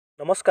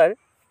নমস্কাৰ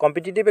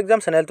competitive exam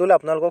চেনেলটোলৈ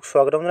আপোনালোকক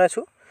স্বাগতম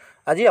জনাইছোঁ।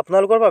 আজি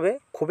আপোনালোকৰ বাবে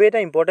খুবেই এটা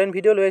ইম্পৰ্টেণ্ট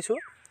ভিডিঅ' লৈ আহিছোঁ।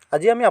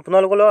 আজি আমি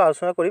আপোনালোকৰ লগত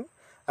আলোচনা কৰিম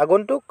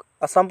আগন্তুক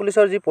আছাম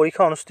পুলিচৰ যি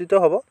পৰীক্ষা অনুষ্ঠিত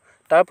হ'ব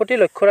তাৰ প্ৰতি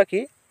লক্ষ্য ৰাখি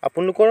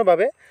আপোনালোকৰ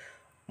বাবে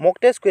মক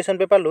টেষ্ট কুৱেশ্যন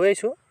পেপাৰ লৈ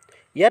আহিছোঁ।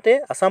 ইয়াতে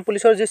আছাম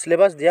পুলিচৰ যি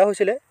সিলেবাছ দিয়া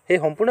হৈছিলে সেই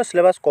সম্পূৰ্ণ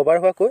সিলেবাছ কভাৰ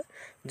হোৱাকৈ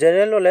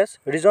জেনেৰেল নলেজ,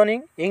 ৰিজনিং,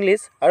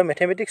 ইংলিছ আৰু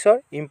মেথমেটিক্সৰ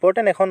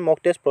ইম্পৰ্টেণ্ট এখন মক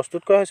টেষ্ট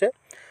প্ৰস্তুত কৰা হৈছে।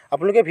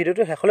 আপোনালোকে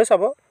ভিডিঅ'টো শেষলৈ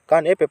চাব,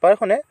 কাৰণ এই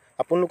পেপাৰখনে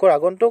আপোনালোকৰ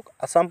আগন্তুক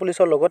আছাম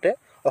পুলিচৰ লগতে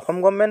অসম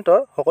গভৰ্ণমেণ্টৰ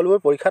সকলোবোৰ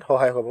পৰীক্ষাত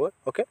সহায় হ'ব।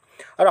 ওকে,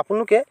 আৰু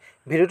আপোনালোকে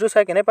ভিডিঅ'টো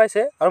চাই কেনে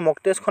পাইছে আৰু মক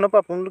টেষ্টখনৰ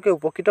পৰা আপোনালোকে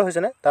উপকৃত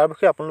হৈছেনে তাৰ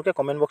বিষয়ে আপোনালোকে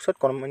কমেণ্ট বক্সত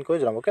কমেণ্ট কৰি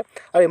জনাব। ওকে,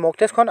 আৰু এই মক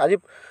টেষ্টখন আজি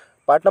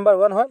পাৰ্ট নম্বৰ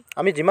 1 হয়।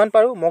 আমি যিমান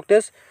পাৰোঁ মক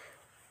টেষ্ট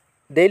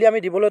ডেইলি আমি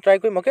দিবলৈ ট্ৰাই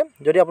কৰিম। ওকে,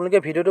 যদি আপোনালোকে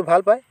ভিডিঅ'টো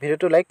ভাল পায়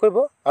ভিডিঅ'টো লাইক কৰিব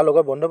আৰু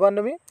লগৰ বন্ধু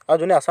বান্ধৱী আৰু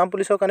যোনে আছাম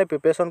পুলিচৰ কাৰণে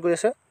প্ৰিপেৰেশ্যন কৰি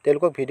আছে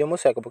তেওঁলোকক ভিডিঅ' মোৰ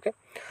শ্বেয়াৰ কৰিব। ওকে,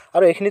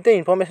 আৰু এইখিনিতে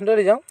ইনফৰ্মেশ্যনটো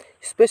দি যাওঁ।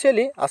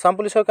 স্পেচিয়েলি আছাম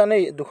পুলিচৰ কাৰণে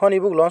দুখন ই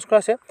বুক লঞ্চ কৰা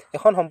আছে।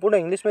 এখন সম্পূৰ্ণ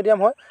ইংলিছ মিডিয়াম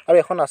হয় আৰু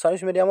এখন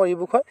আছামিছ মিডিয়ামৰ ই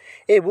বুক হয়।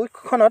 এই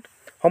বুকখনত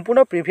সম্পূৰ্ণ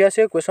প্ৰিভিয়াছ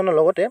ইয়েৰ কুৱেশ্যনৰ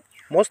লগতে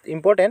most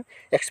important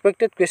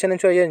expected question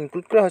answer ইয়াত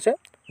ইনক্লুড কৰা হৈছে।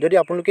 যদি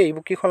আপোনালোকে ই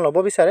বুককেইখন ল'ব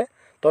বিচাৰে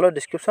তলৰ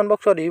ডিছক্ৰিপশ্যন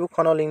বক্সত ই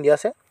বুকখনৰ লিংক দিয়া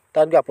আছে,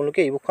 তাত গৈ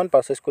আপোনালোকে ই বুকখন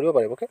পাৰচেছ কৰিব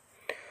পাৰিব। ওকে,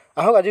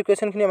 আহক আজি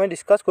কুৱেশ্যনখিনি আমি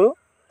ডিছকাছ কৰোঁ।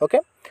 ওকে,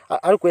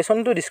 আৰু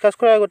কুৱেশ্যনটো ডিছকাছ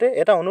কৰাৰ আগতে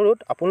এটা অনুৰোধ,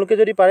 আপোনালোকে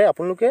যদি পাৰে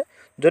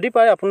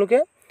আপোনালোকে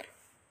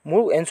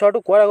মোৰ এনচাৰটো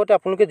কোৱাৰ আগতে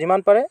আপোনালোকে যিমান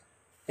পাৰে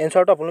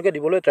এনচাৰটো আপোনালোকে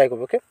দিবলৈ ট্ৰাই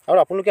কৰিব। ওকে, আৰু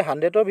আপোনালোকে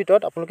 100ৰ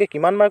ভিতৰত আপোনালোকে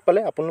কিমান মাৰ্ক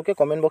পালে আপোনালোকে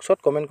কমেণ্ট বক্সত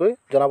কমেণ্ট কৰি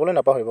জনাবলৈ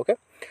নাপাহৰিব। ওকে,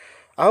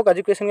 আহক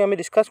আজি কুৱেশ্যনখিনি আমি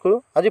ডিছকাছ কৰোঁ।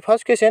 আজি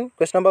first question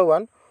number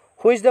 1,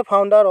 who is the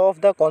founder of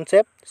the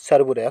concept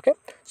সৰ্বোদয়।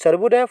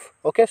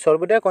 Okay,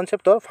 সৰ্বোদয়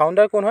কনচেপ্টৰ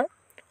founder কোন হয়?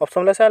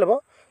 অপশ্যনলৈ চাই ল'ব।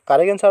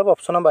 কাৰেক্ট এনচাৰ হ'ব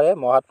অপশ্যন নম্বৰ এ,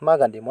 মহাত্মা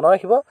গান্ধী। মনত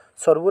ৰাখিব,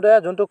 সৰ্বোদয়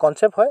যোনটো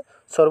কনচেপ্ট হয়,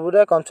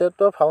 সৰ্বোদয়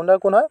কনচেপ্টৰ ফাউণ্ডাৰ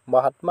কোন হয়?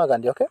 Mahatma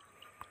Gandhi. Okay,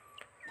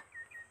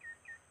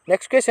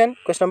 next question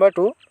number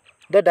 2,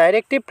 the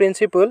directive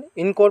principle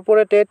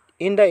incorporated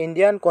in the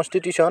Indian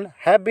constitution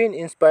have been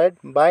inspired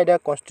by the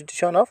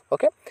constitution of.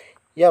 Okay,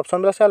 ইয়াৰ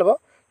অপশ্যনবিলাক চাই ল'ব।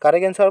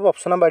 কাৰেক্ট এনচাৰ হ'ব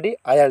option number D,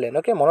 Ireland.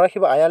 Okay, মনত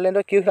ৰাখিব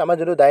আয়াৰলেণ্ডৰ কি হৈছিল? আমাৰ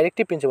যোনটো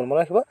ডাইৰেক্টিভ প্ৰিন্সিপল, মনত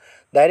ৰাখিব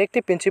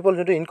ডাইৰেক্টিভ প্ৰিন্সিপল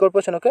যোনটো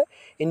ইনকৰ্পৰেশ্যন। ওকে,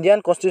 ইণ্ডিয়ান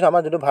কনষ্টিটিউশ্যন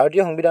আমাৰ যোনটো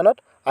ভাৰতীয় সংবিধানত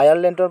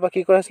আয়াৰলেণ্ডৰ পৰা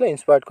কি কৰা হৈছিলে?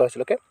 ইনস্পায়াৰ্ড কৰা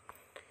হৈছিল। Okay,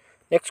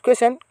 next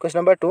question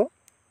number 2,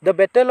 the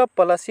battle of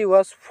Plassey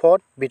was photo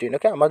between.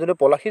 Okay, আমাৰ যোনটো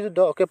পলাচী যুদ্ধ,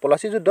 ওকে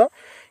পলাচী যুদ্ধ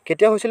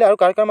কেতিয়া হৈছিলে আৰু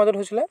কাৰ মাজত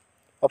হৈছিলে?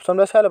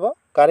 অপশ্যনবিলাক চাই ল'ব।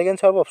 কাৰেক্ট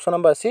এনচাৰ হ'ব option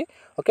number C.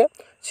 Okay,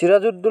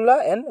 Siraj-ud-Daulah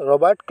and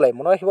Robert Clive.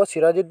 মনত ৰাখিব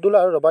চিৰাজউদ্দৌলা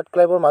আৰু ৰবাৰ্ট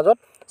ক্লাইভৰ মাজত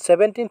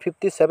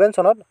 1757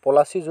 চনত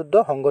পলাচী যুদ্ধ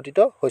সংঘটিত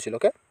হৈছিল।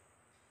 Okay,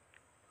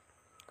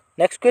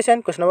 next question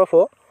number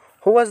 4,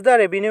 who was the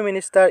revenue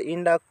minister in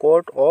the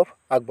court of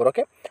Akbar.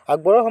 Okay,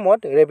 আকবৰৰ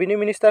সময়ত ৰেভিনিউ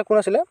মিনিষ্টাৰ কোন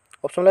আছিলে?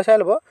 অপশ্যনবিলাক চাই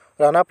ল'ব।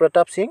 Rana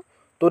Pratap Singh,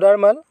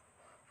 তোডাৰমাল,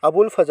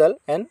 Abul Fazal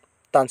and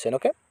Tansen.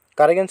 Okay,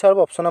 correct answer হ'ব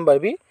অপশ্যন নম্বৰ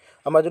বি,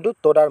 আমাৰ যোনটো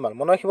তোডাৰমাল।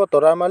 মনত ৰাখিব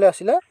তোডাৰমালে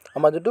আছিলে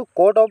আমাৰ যোনটো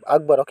court of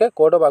Akbar. Okay,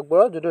 court of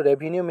আকবৰৰ যোনটো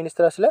ৰেভিনিউ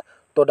মিনিষ্টাৰ আছিলে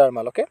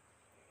তোডাৰমাল। Okay,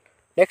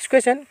 next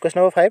question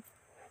number 5,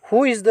 who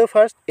is the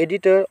first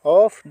editor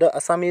of the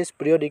Assamese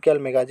পিৰিয়ডিকেল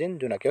magazine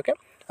Jonaki. Okay,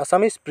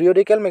 Assamese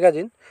পিৰিয়ডিকেল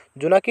magazine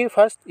জোনাকীৰ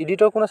ফাৰ্ষ্ট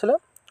এডিটৰ কোন আছিলে?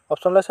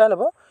 অপশ্যনবিলাক চাই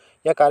ল'ব।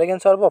 ইয়াৰ কাৰেক্ট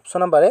এনচাৰ হ'ব অপশ্যন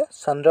নম্বৰ এ,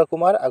 চন্দ্ৰ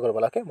কুমাৰ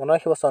আগৰৱালা। ওকে, মনত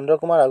ৰাখিব চন্দ্ৰ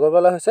কুমাৰ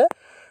আগৰৱালা হৈছে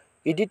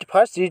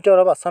first editor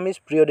of Assamese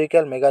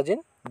পিৰিয়ডিকেল magazine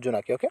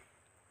Jonaki. Okay,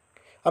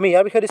 আমি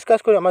ইয়াৰ বিষয়ে ডিছকাছ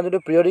কৰিম। আমাৰ যোনটো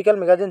পিৰিয়ডিকেল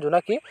মেগাজিন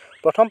জোনাকী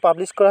প্ৰথম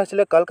পাব্লিছ কৰা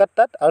হৈছিলে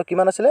কলকাতাত আৰু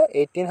কিমান আছিলে?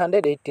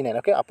 1889।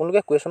 ওকে,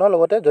 আপোনালোকে কুৱেশ্যনৰ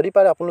লগতে যদি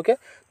পাৰে আপোনালোকে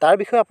তাৰ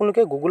বিষয়ে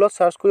আপোনালোকে গুগলত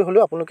চাৰ্চ কৰি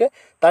হ'লেও আপোনালোকে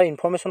তাৰ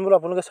ইনফৰ্মেশ্যনবোৰ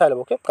আপোনালোকে চাই ল'ব।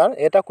 ওকে, কাৰণ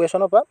এটা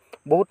কুৱেশ্যনৰ পৰা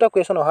বহুতটা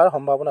কুৱেশ্যন অহাৰ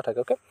সম্ভাৱনা থাকে।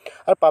 ওকে,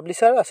 আৰু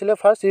পাব্লিছাৰ আছিলে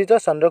first editor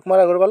Chandra Kumar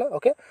Agarwala.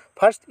 Okay,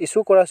 first issue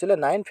কৰা হৈছিলে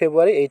 9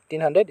 ফেব্ৰুৱাৰী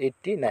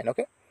 1889।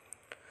 Okay,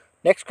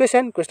 next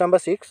question number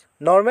 6,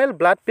 normal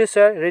blood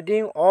pressure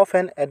reading of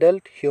N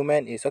adult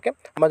human is. Okay,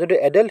 আমাৰ যদি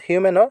এডাল্ট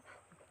হিউমেনৰ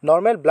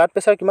নৰ্মেল ব্লাড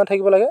প্ৰেছাৰ কিমান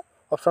থাকিব লাগে?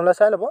 অপশ্যনবিলাক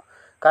চাই ল'ব।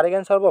 কাৰেক্ট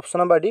এনচাৰ হ'ব option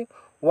number D,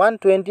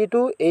 120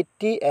 to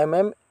 80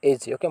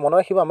 mmHg। Okay, মনত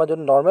ৰাখিব আমাৰ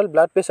যোনটো নৰ্মেল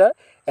ব্লাড প্ৰেছাৰ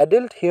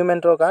এডাল্ট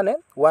হিউমেনৰ কাৰণে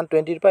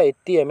 120 পৰা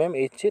 80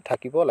 mmHg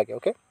থাকিব লাগে।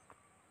 Okay,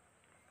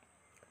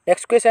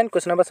 next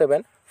question number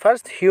 7,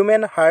 first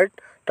human heart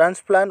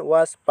transplant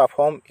was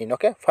perform in.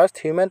 Okay, first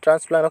human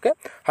transplant, okay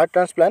heart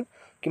transplant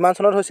কিমান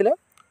চনত হৈছিলে?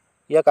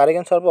 ইয়াৰ কাৰেক্ট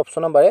এনচাৰ হ'ব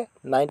অপশ্যন নম্বৰ এ,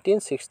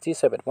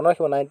 1967। মনত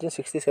ৰাখিব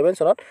 1967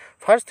 চনত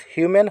first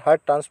human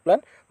heart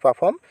transplant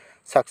perform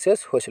success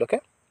হৈছিল। Okay,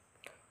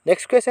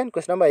 next question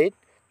number 8,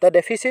 the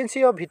deficiency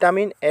of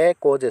vitamin A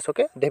causes.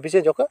 Okay,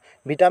 deficiency of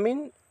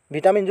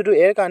vitamin যোনটো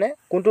এৰ কাৰণে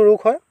কোনটো ৰোগ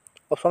হয়?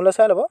 অপশ্যনবিলাক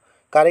চাই ল'ব।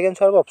 কাৰেক্ট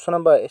এনচাৰ হ'ব option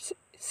number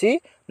C,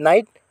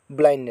 night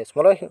blindness.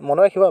 মনত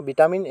ৰাখিব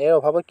ভিটামিন এৰ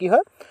অভাৱত কি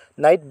হয়?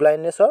 নাইট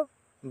ব্লাইণ্ডনেছৰ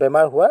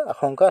বেমাৰ হোৱাৰ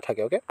আশংকা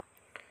থাকে। Okay,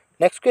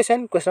 next question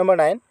number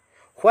 9,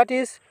 what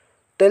is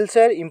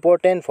টালচাৰ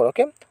important for.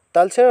 Okay,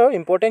 টালচাৰৰ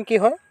important কি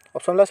হয়?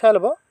 অপশ্যনবিলাক চাই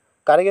ল'ব।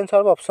 কাৰেক্ট এনচাৰ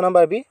হ'ব option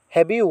number B,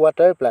 heavy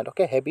water plant.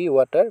 Okay, heavy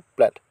water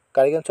plant,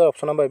 correct answer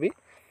option number B.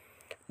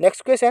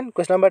 Next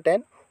question number 10,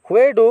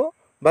 where do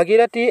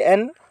Bhagirathi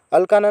and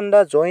Alaknanda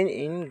join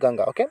in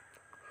Ganga. Okay,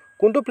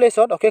 কোনটো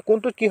প্লেচত? Okay,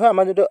 কোনটোত কি হয়?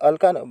 আমাৰ যিটো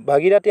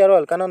ভাগীৰথী আৰু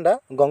অলকানন্দা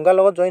গংগাৰ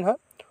লগত জইন হয়।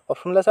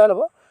 অপশ্যনবিলাক চাই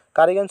ল'ব।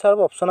 কাৰেক্ট এনচাৰ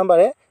হ'ব অপশ্যন নম্বৰ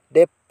এ,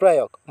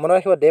 দেৱপ্ৰায়গ মনত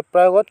ৰাখিব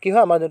দেৱপ্ৰায়গত কি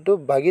হয় আমাৰ যোনটো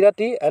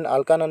Bhagirathi and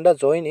আলকানন্দা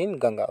join in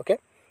Ganga okay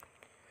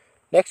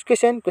next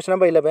question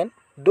number 11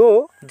 do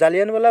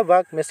Jallianwala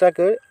Bagh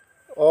মেছাকাৰ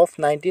of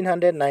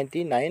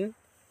 1999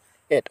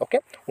 okay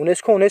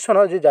 1919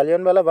 চনৰ যি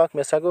জালিয়ানৱালা বাগ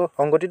মেছাকাৰ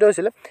সংঘটিত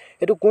হৈছিল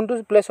এটো কোনটো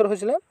প্লেছত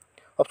হৈছিল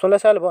অপচনলৈ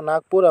চাই লব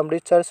Nagpur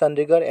Amritsar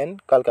Chandigarh and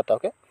Kolkata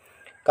okay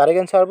correct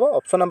answer হ'ব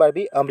অপচন নম্বৰ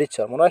বি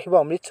অমৃতসৰ মনত ৰাখিব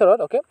অমৃতসৰত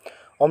ওকে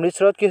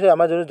অমৃতসৰত কি হয়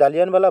আমাৰ যোনটো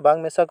জালিয়ানৱালা বাগ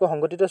মেছাকাৰ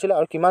সংঘটিত হৈছিল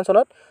আৰু কিমান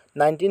চনত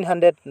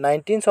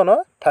 1919 চনৰ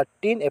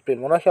 13 এপ্ৰিল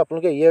মনত ৰাখিব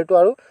আপোনালোকে ইয়েৰটো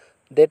আৰু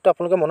ডেটটো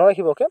আপোনালোকে মনত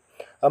ৰাখিব ওকে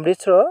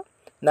অমৃতসৰৰ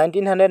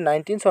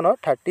 1919 চনৰ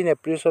 13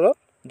 এপ্ৰিল চনত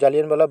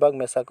জালিয়ানৱালা বাগ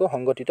মেছাকাৰ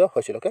সংঘটিত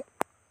হৈছিল okay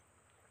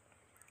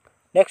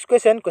next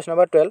question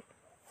number 12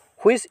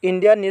 which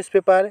Indian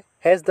newspaper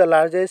has the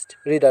largest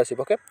readership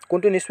okay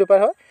কোনটো নিউজপেপাৰ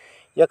হয়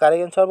ইয়াৰ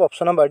কাৰেক্ট আনসাৰ হ'ব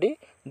অপচন নম্বৰ ডি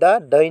দা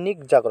দৈনিক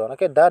জাগৰণ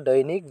ওকে দা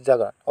দৈনিক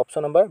জাগৰণ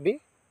option number B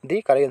D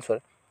correct answer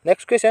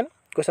next question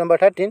number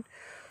 13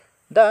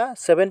 the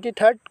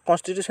 73rd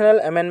constitutional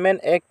amendment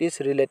act is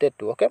related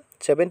to okay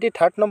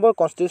 73rd number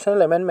constitutional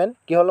amendment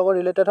কিহৰ লগত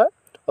related হয়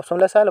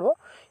অপচনলৈ চাই ল'ব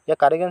ইয়াৰ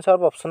কাৰেক্ট আনসাৰ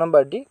হ'ব option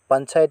number D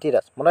Panchayati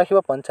Raj মনত ৰাখিব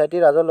পঞ্চায়তী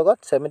ৰাজৰ লগত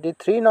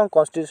 73 নং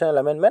কনষ্টিটিউচনেল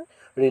এমেণ্ডমেণ্ট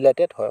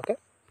ৰিলেটেড হয় okay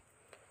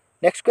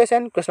next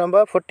question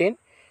number 14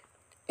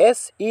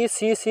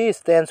 SECC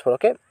stands for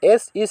okay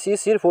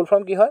SECC ৰ ফুল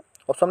ফৰ্ম কি হয়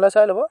অপচনলৈ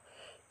চাই ল'ব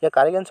ইয়াৰ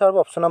কাৰেক্ট আনসাৰ হ'ব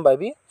option number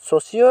B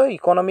socio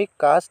economic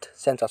caste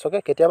census okay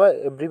কেতিয়াবা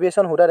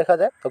এব্ৰিভিয়েশ্যন হুদা দেখা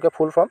যায় ওকে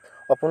ফুল ফৰ্ম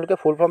আপোনালোকে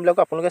ফুল ফৰ্মবিলাক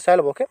আপোনালোকে চাই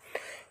ল'ব ওকে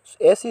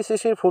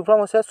SECC ৰ ফুল ফৰ্ম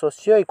হৈছে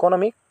socio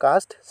economic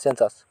caste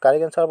census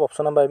correct answer হ'ব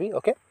option number B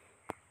okay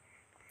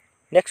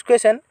next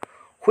question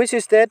which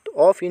state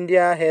of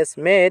India has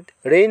made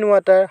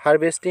rainwater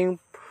harvesting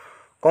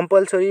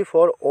compulsory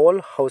for all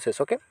houses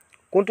okay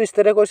কোনটো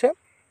ষ্টেটে কৈছে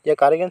ইয়াৰ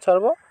কাৰেক্ট আনসাৰ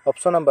হ'ব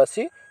অপচন নম্বৰ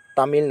সি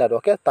Tamil Nadu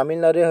okay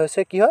Tamil Nadu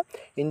হৈছে কি হয়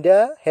India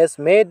has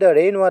made the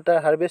reign water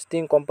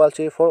harvesting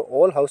compulsory for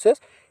all houses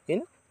in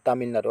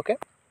Tamil Nadu okay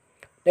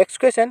next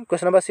question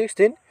number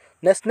 16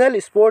 national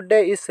sport day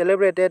is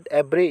celebrated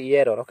every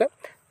year okay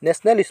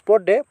national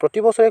sport day প্ৰতি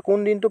বছৰে কোন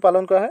দিনটো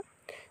পালন কৰা হয়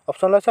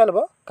অপচনলৈ চাই ল'ব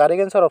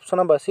কাৰেক্ট আনসাৰ অপচন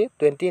নম্বৰ সি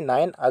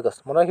 29 আগষ্ট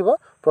মনত ৰাখিব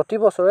প্ৰতি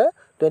বছৰে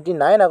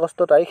 29 আগষ্ট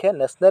তাৰিখে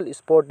নেশ্যনেল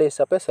স্পৰ্ট ডে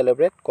হিচাপে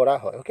চেলিব্ৰেট কৰা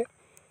হয় okay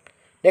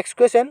next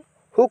question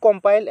who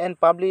compiled and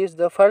published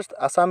the first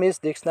Assamese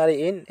dictionary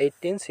in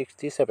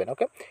 1867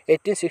 okay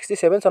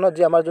 1867 চনত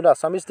যে আমাৰ যোনটো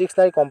আছামিজ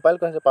ডিকচনাৰী কম্পাইল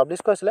কৰিছে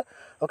পাবলিছ কৰিছিলে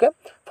ওকে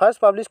ফাৰ্ষ্ট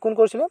পাবলিছ কোন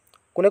কৰিছিলে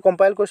কোনে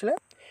কম্পাইল কৰিছিলে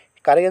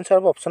কাৰেক্ট আনসাৰ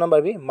হ'ব option number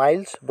B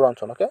miles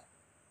Bronson okay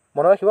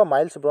মনত ৰাখিব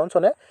মাইলছ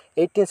ব্ৰনছনে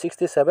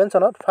 1867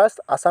 চনত ফাৰ্ষ্ট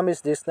আছামিজ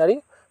ডিকচনাৰী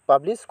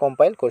পাবলিছ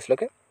কম্পাইল কৰিছিলে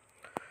okay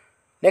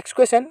next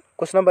question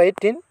number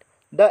 18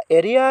 the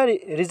area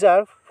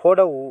reserved for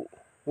the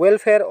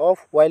welfare of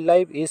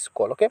wildlife is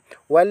called okay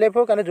wildlife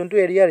কাৰণে যোনটো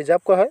এৰিয়া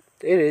ৰিজাৰ্ভ কৰা হয়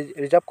এই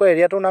ৰিজাৰ্ভ কৰা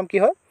এৰিয়াটোৰ নাম কি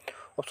হয়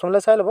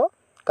অপচনলৈ চাই ল'ব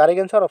correct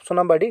answer option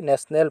number D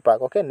national park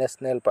okay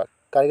national park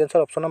correct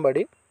answer option number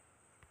D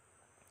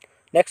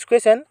next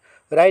question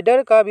rider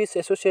cup is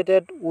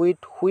associated with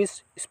which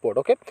sport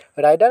okay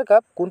rider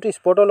cup কোনটো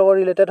স্পৰ্টৰ লগত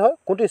ৰিলেটেড হয়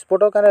কোনটো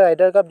স্পৰ্টৰ কাৰণে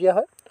ৰাইডাৰ কাপ দিয়া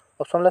হয়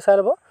অপচনলৈ চাই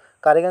ল'ব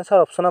correct answer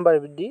option number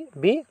D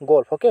B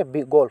golf okay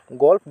B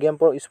golf game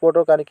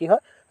স্পৰ্টৰ কাৰণে কি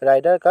হয়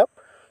ৰাইডাৰ কাপ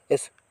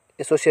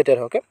এছ'চিয়েটেড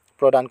হয় ওকে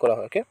প্ৰদান কৰা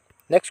হয় okay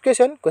next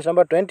question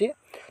number 20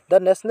 the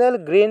national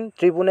green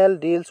tribunal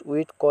deals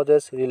with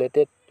causes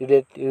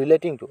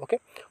relating to okay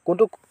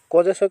কোনটো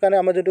কজেছৰ কাৰণে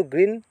আমাৰ যোনটো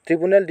গ্ৰীণ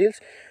ট্ৰিবিউনেল ডিলছ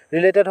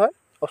ৰিলেটেড হয়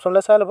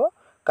অপচনলৈ চাই ল'ব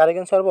কাৰেক্ট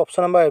আনসাৰ হ'ব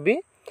option number B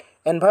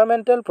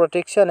environmental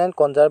protection and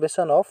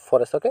conservation of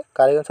forest okay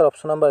correct answer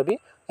option number B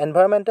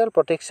environmental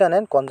protection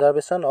and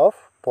conservation of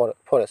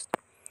forest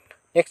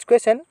next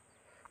question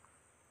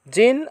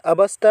জিন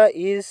অৱস্থা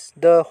is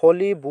the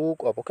Holi book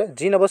of okay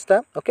জিন অৱস্থা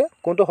okay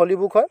কোনটো হলি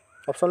book হয়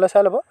অপচনলৈ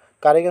চাই ল'ব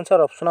correct answer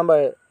option number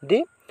D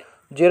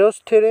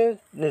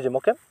জেৰ'স্থেৰিনিজম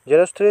okay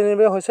জেৰ'স্থেৰিনিজম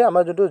হৈছে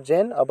আমাৰ যোনটো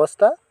জেন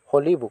অৱস্থা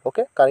হলি book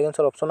okay correct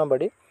answer option number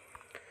D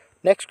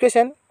next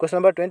question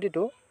number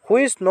 22 who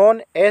is known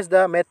as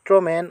the metro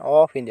man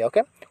of India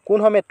okay কোন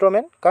হয় metro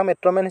man কা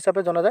metro man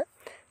হিচাপে জনা যায়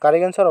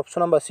correct answer option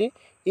number C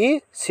E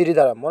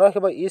শ্ৰীধাৰাম মনত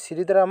ৰাখিব ই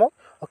শ্ৰীধাৰামক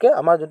ওকে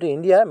আমাৰ যোনটো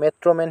India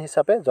metro man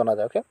হিচাপে জনা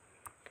যায় okay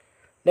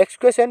next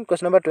question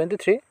number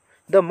 23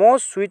 the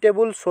most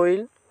suitable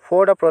soil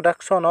for the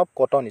production of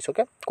cotton is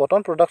okay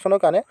cotton production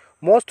কাৰণে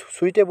most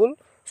suitable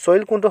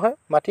soil কোনটো হয়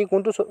মাটি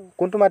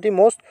কোনটো মাটি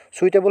most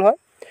suitable হয়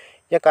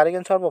ইয়াৰ কাৰেক্ট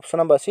আনসাৰ হ'ব অপচন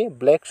নম্বৰ সি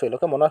ব্লেক soil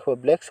okay মনত ৰাখিব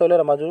ব্লেক soilৰ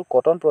আমাৰ যোনটো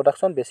কটন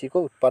প্ৰডাকশ্যন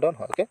বেছিকৈ উৎপাদন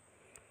হয় okay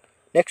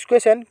next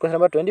question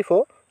number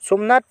 24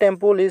 Somnath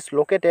temple is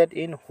located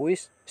in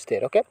which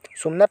state okay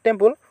Somnath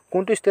temple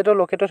কোনটো ষ্টেটৰ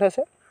লোকেটেড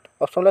আছে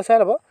অপচনলৈ চাই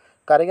ল'ব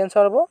কাৰেক্ট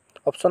আনসাৰ হ'ব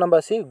অপচন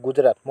নম্বৰ সি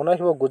গুজৰাট মনত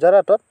ৰাখিব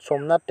গুজৰাটত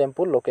সোমনাথ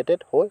টেম্পল লোকেটেড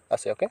হৈ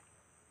আছে okay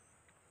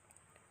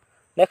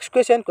next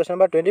question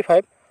number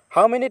 25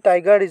 how many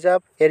tiger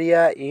reserve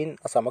area in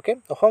Assam okay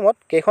অসমত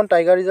কেইখন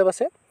টাইগাৰ ৰিজাৰ্ভ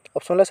আছে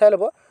অপচনলৈ চাই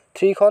ল'ব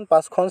 3 খন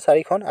 5 খন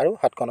 4 খন আৰু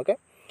 7 খন okay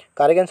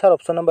correct answer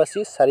option number সি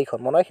 4 খন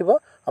মনত ৰাখিব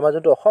আমাৰ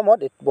যোনটো অসমত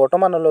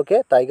বৰ্তমানলৈকে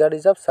টাইগাৰ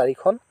ৰিজাৰ্ভ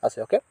 4 খন আছে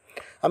okay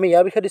আমি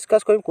ইয়াৰ বিষয়ে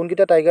ডিসকাস কৰিম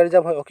কোনকিটা টাইগাৰ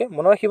ৰিজাৰ্ভ হয় okay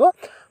মনত ৰাখিব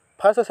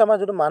ফাৰ্স্ট আছে আমাৰ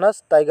যোনটো মানস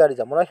টাইগাৰ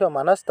ৰিজাৰ্ভ মনত ৰাখিব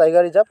মানস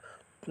টাইগাৰ ৰিজাৰ্ভ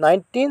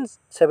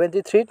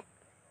 1973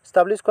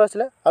 establish কৰা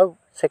হৈছিলে আৰু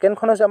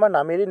সেকেন্ডখন হৈছে আমাৰ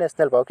Nameri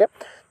national park okay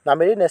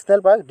Nameri national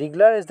park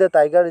declare is the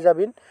tiger reserve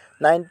in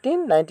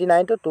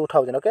 1999 to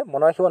 2000 okay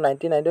মনত ৰাখিব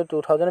 1999 to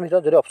 2000 এৰ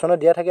ভিতৰত যদি অপচনত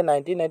দিয়া থাকে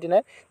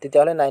 1999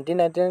 তেতিয়াহলে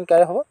 1999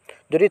 কাৰে হ'ব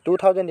যদি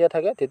 2000 দিয়া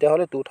থাকে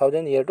তেতিয়াহলে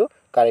 2000 ইয়াৰটো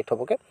কাৰেক্ট হ'ব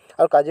ওকে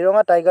আৰু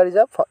কাজিৰঙা টাইগাৰ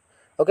ৰিজাৰ্ভ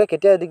ওকে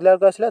কেতিয়া ডিক্লেয়াৰ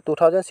কৰা হৈছিলে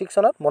 2006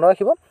 চনত মনত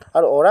ৰাখিব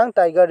আৰু ওৰাং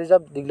টাইগাৰ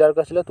ৰিজাৰ্ভ ডিক্লেয়াৰ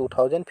কৰা হৈছিলে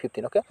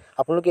 2015 ওকে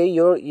আপোনালোকে এই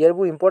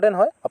ইয়াৰবোৰ ইম্পৰ্টেন্ট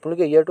হয়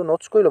আপোনালোকে ইয়াৰটো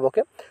নোটছ কৰি ল'ব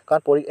ওকে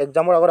কাৰণ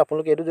এক্সামৰ আগত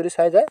আপোনালোকে এটো যদি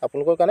চাই যায়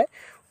আপোনালোকৰ কাৰণে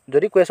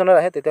যদি কোৱেশ্যনৰ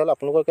আহে তেতিয়াহলে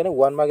আপোনালোকৰ কাৰণে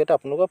 1 মাৰ্ক এটা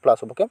আপোনালোকৰ প্লাস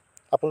হ'ব ওকে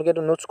আপোনালোকে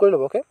এটো নোটছ কৰি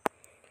ল'ব okay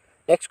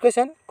Next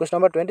question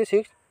number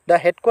 26. The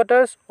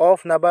headquarters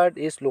of NABARD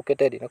is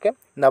located in. Okay,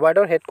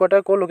 NABARDৰ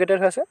headquarter co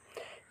located আছে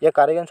ইয়াৰ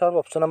correct answer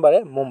option number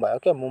है Mumbai.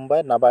 Okay, Mumbai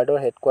NABARDৰ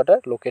headquarter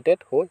located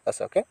হৈ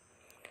আছে. Okay.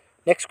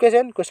 Next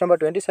question number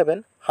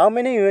 27. How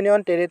many union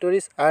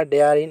territories are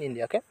there in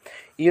India? Okay,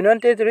 union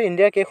territory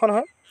India কেইখন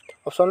হয়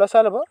option লা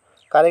চাই ল'ব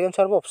correct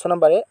answer option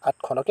number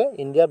 8 খন. Okay,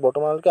 India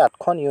বৰ্তমানলৈকে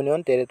 8 খন union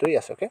territory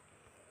আছে. Okay.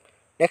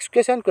 Next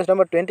question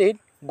number 28.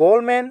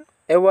 Goldman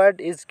award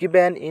is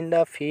given in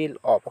the field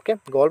of okay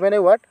Goldman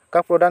award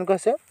কাক প্ৰদান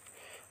কৰিছে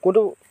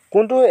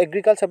কোনটো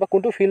এগ্ৰিকালচাৰ বা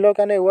কোনটো ফিল্ডৰ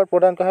কাৰণে award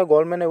প্ৰদান কৰা হয়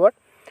Goldman award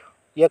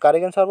ইয়া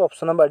correct answer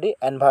option number D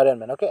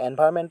environment okay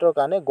এনভায়ৰনমেন্টৰ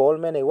কাৰণে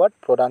Goldman award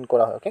প্ৰদান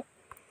কৰা হয় okay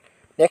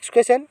next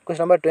question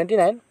number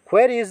 29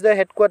 where is the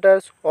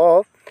headquarters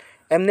of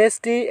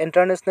Amnesty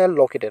International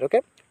located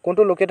okay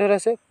কোনটো লোকেটেড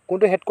আছে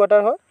কোনটো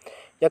হেডকোয়াৰ্টাৰ হয়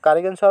ইয়া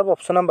কাৰেক্ট আনসাৰ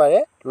অপচন নম্বৰ এ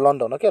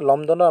লন্ডন okay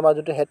লন্ডনৰ আমাৰ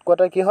যেটো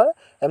হেডকোয়াৰ্টাৰ কি হয়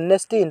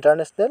Amnesty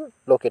International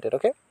located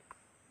okay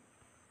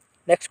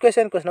Next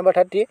question number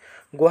 30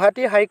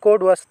 Guwahati High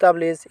Court was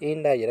established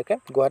in the year okay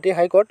Guwahati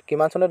High Court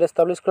কিমান চনত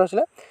এস্টাবলিশ কৰা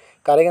হৈছিল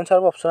correct answer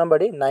option number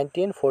D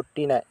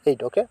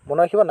 1948 okay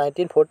মনত ৰাখিব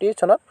 1948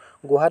 চনত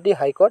Guwahati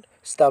High Court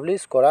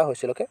established কৰা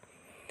হৈছিল okay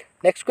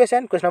Next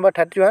question number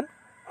 31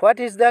 What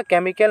is the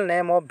chemical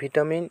name of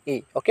vitamin E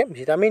okay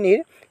vitamin E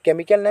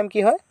chemical name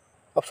কি হয়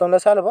option লা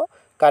চাই ল'ব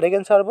correct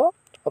answer হ'ব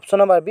option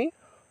number B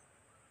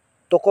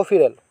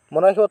tocopherol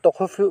মনত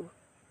ৰাখিব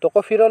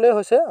tocopherol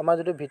হৈছে আমাৰ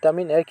যেটো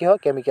ভিটামিন এ কি হয়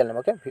chemical name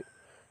okay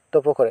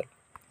tocopherol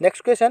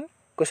next question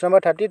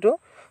number 32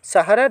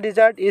 Sahara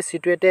desert is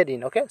situated in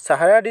okay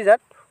Sahara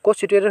desert ko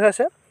situated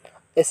আছে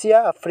Asia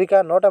Africa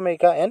north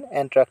America and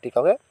Antarctica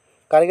okay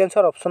correct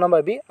answer option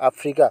number B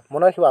Africa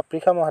মনত ৰাখিব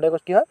Africa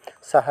মহাদেশত কি হয়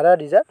Sahara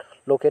desert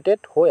located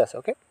হৈ আছে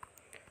okay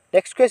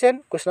next question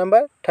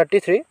number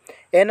 33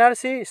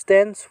 NRC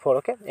stands for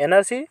okay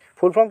NRC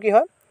full form কি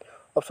হয়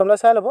option লা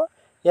চাই ল'ব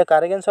या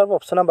correct answer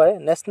option number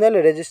National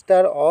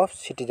Register of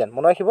Citizen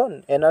মনে ৰাখিব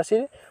NRC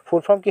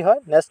full form কি হয়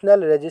National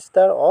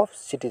Register of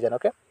Citizen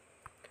okay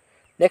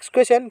next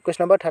question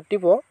number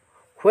 34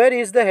 where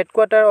is the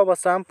headquarter of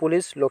Assam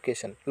Police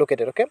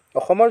located okay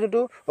অসমৰ যেটো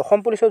অসম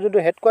পুলিচৰ যেটো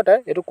হেডকোয়াৰ্টাৰ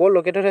এটো কোৰ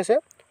লোকেটেড আছে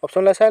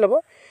অপচন লা চাই ল'ব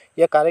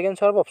ইয়া correct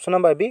answer option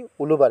number B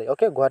Ulubari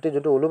okay Guwahati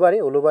যেটো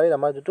উলুবাৰী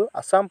আমাৰ যেটো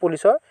আসাম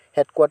পুলিচৰ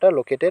হেডকোয়াৰ্টাৰ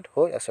লোকেটেড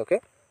হৈ আছে okay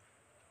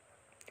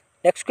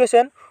Next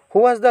question Who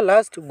was the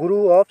last guru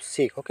of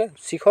Sikh okay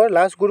Sikhৰ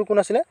last guru কোন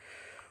আছিল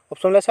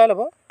অপচন লা চাই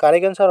ল'ব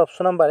কাৰেক্ট আনসাৰ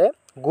অপচন নম্বৰ এ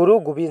গুৰু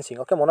গোবিন্দ সিং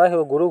okay মনত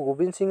ৰাখিব গুৰু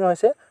গোবিন্দ সিং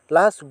হৈছে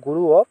last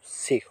guru of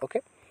Sikh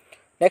okay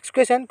Next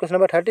question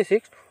number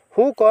 36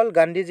 Who called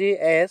Gandhiji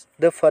as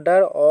the father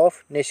of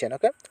nation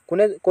okay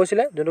কোনে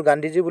কৈছিলে যেটো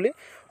গান্ধীজি বুলি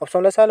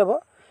অপচন লা চাই ল'ব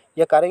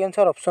ইয়া correct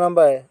answer option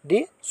number D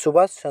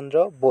Subhash চন্দ্ৰ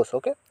বোস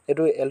okay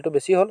এটো এল টো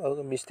বেছি হল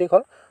mistake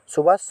hall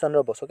Subhash Chandra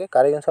Bose okay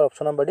correct answer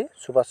option number D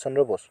Subhash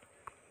Chandra Bose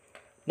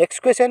Next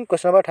question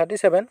number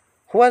 37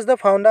 Who was the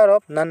founder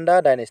of Nanda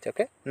dynasty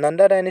okay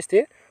Nanda dynasty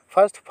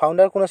first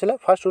founder কোন আছিল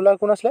first ruler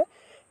কোন আছিল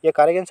ইয়া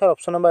correct answer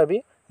option number B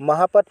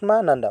মহাপাত্মা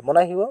Nanda মনে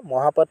ৰাখিব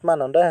মহাপাত্মা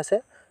নন্দা আছে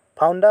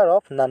founder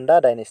of Nanda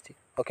dynasty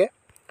okay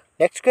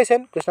next question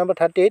number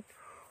 38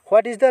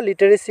 What is the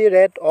literacy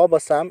rate of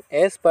Assam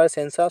as per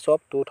census of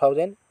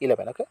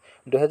 2011 okay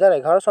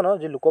 2011 চনৰ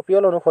যে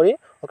লোকপিয়ল অনুসৰি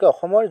okay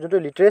অসমৰ যেটো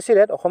লিটাৰেসি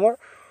ৰেট অসমৰ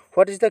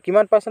what is the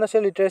কিমান পাৰ্চেন্ট আছে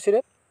লিটাৰেসি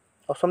ৰেট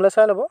অপচন লা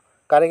চাই ল'ব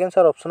correct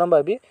answer option number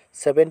B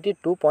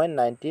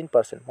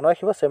 72.19% মনে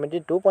ৰাখিব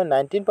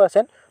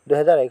 72.19%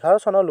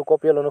 2011 চনৰ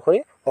লোকপিয়ল অনুসৰি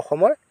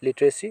অসমৰ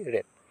লিটাৰেসি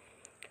rate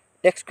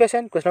next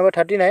question number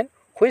 39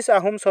 Which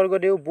Ahom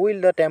Swargodev built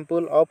the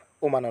temple of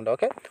Umananda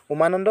okay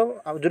Umananda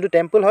যেটো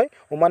টেম্পল হয়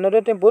Umananda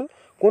টেম্পল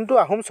কোনটো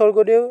আহোম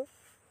স্বৰ্গদেউ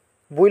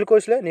বুইল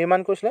কৰিছিলে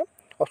নিৰ্মাণ কৰিছিলে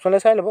অপচন লা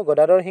চাই ল'ব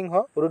গদাধৰ সিংহ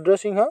ৰুদ্ৰ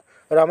সিংহ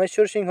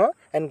ৰামেশ্বৰ সিংহ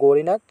and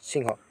Gourinath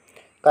Singh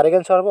correct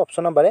answer হ'ব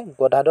অপচন নম্বৰ এ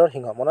গদাধৰ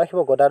সিংহ মনে ৰাখিব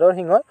গদাধৰ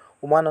সিংহ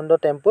Umananda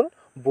টেম্পল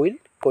বুইল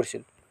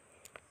কৰিছিল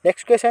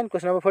next question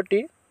number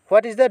 40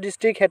 What is the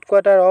district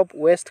headquarter of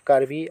West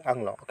Karbi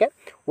Anglong okay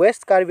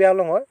West Karbi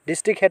Anglongৰ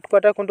district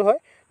headquarter কোনটো হয়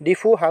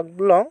Diphu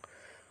হাগলং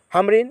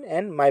Hamrin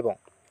and Maibong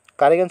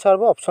correct answer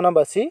হ'ব option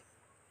number সি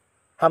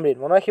Hamrin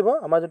মনে ৰাখিব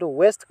আমাৰ যেটো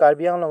West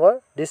Karbi Anglongৰ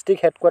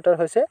district headquarter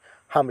হৈছে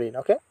Hamrin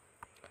okay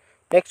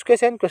next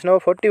question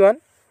number 41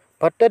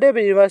 Bhattadev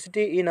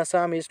University in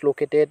Assam is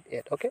located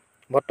at okay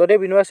Bhattadev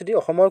University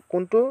অসমৰ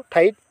কোনটো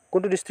ঠাইত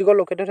কোনটো ডিস্ট্ৰিক্টৰ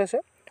লোকেটেড আছে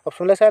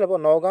অপশ্যনবিলাক চাই ল'ব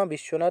নগাঁও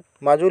বিশ্বনাথ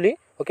মাজুলী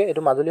ওকে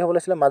এইটো মাজুলী হ'ব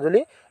লাগিছিলে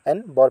Majuli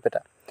and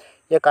Barpeta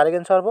year correct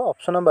answer হ'ব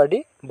অপশ্যন নম্বৰ ডি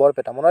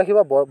বৰপেটা মনত ৰাখিব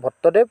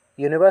ভট্টদেৱ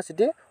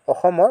ইউনিভাৰ্চিটি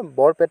অসমৰ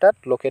বৰপেটাত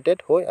লোকেটেড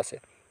হৈ আছে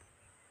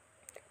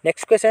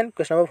next question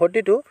number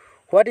 42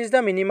 what is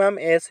the minimum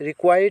as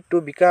required to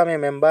become a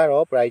member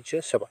of ৰাজ্য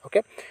সভা ওকে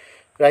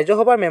ৰাজ্য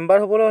সভাৰ মেম্বাৰ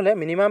হ'বলৈ হ'লে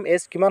মিনিমাম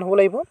এজ কিমান হ'ব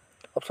লাগিব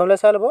অপশ্যনলৈ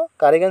চাই ল'ব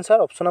correct answer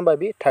option number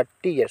B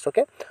 30 years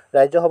okay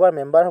ৰাজ্য সভাৰ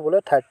মেম্বাৰ হ'বলৈ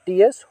 30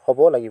 ইয়াৰ্ছ হ'ব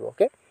লাগিব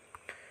okay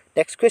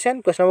next question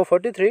number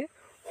 43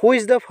 who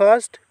is the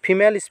first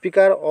female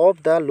speaker of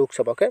the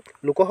Lok Sabha okay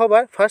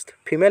লোকসভাৰ ফাৰ্ষ্ট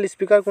ফিমেল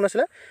স্পীকাৰ কোন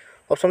আছিলে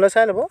অপশ্যনলৈ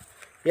চাই ল'ব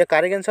ইয়াৰ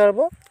কাৰেক্ট এনসাৰ হ'ব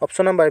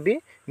option number B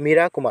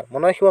Mira Kumar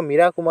মনত ৰাখিব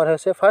মীৰা কুমাৰ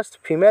হৈছে first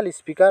female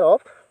speaker of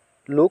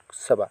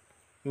Lok Sabha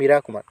Mira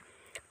Kumar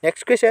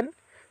next question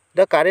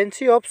the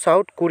currency of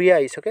south Korea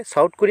is okay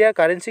south কোৰিয়াৰ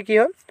কাৰেঞ্চি কি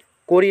হয়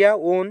Korea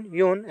one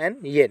Yoon and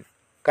yen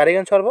correct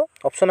answer হ'ব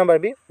অপশ্যন নম্বৰ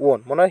বি ওন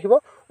মনত ৰাখিব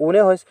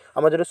ওনে হৈছে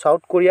আমাৰ যিটো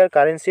সাউথ কোৰিয়াৰ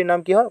কাৰেঞ্চিৰ নাম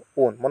কি হয়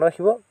ওন মনত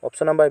ৰাখিব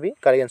option number B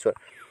correct answer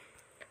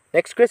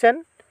next question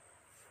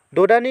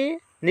দৌদানী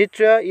নৃত্য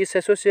is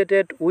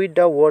associated with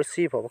the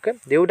worship হ'ব ওকে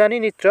দেউদানী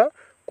নৃত্য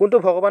কোনটো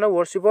ভগৱানৰ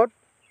ৱৰ্শ্বিপত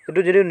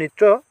এইটো যিটো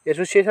নৃত্য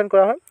এছ'চিয়েশ্যন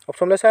কৰা হয়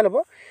অপশ্যনলৈ চাই ল'ব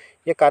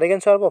ইয়াৰ কাৰেক্ট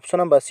এনসাৰ হ'ব অপশ্যন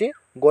নম্বৰ চি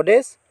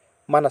গডেছ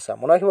মানসা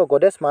মনত ৰাখিব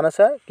গডেছ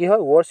মানসা কি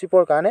হয়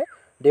ৱৰ্শ্বিপৰ কাৰণে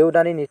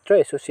দেউদানী নৃত্য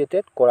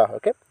এছ'চিয়েটেড কৰা হয়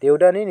ওকে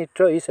দেউদানী নৃত্য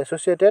is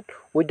associated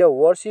with the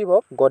worship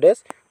of goddess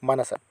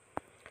Mansa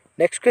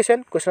next question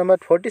number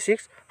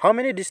 46 how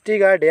many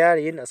district are there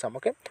in Assam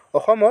okay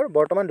অসমৰ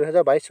বৰ্তমান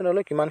 2022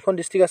 চনলৈ কিমানখন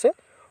ডিষ্ট্ৰিক্ট আছে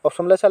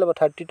অপশ্যনলৈ চাই ল'ব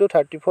 32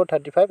 34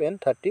 35 এণ্ড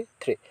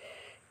 33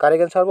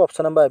 কাৰেক্ট এনসাৰ হ'ব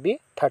অপশ্যন নম্বৰ বি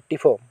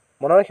 34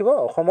 মনত ৰাখিব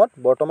অসমত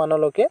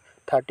বৰ্তমানলৈকে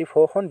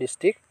 34খন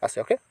ডিষ্ট্ৰিক্ট আছে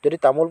ওকে যদি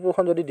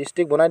তামোলপুৰখন যদি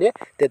ডিষ্ট্ৰিক্ট বনাই দিয়ে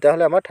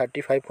তেতিয়াহ'লে আমাৰ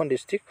 35খন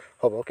ডিষ্ট্ৰিক্ট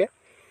হ'ব okay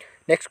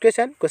next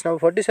question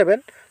number 47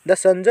 the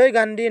Sanjay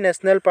Gandhi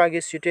national park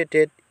is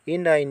situated in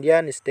the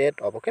Indian state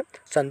of okay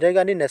Sanjay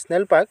Gandhi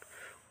national park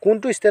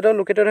কোনটো ষ্টেটত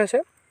লোকেটেড হৈছে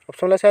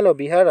অপশ্যনলৈ চাই লওক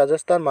Bihar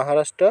Rajasthan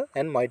Maharashtra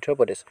and Madhya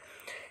Pradesh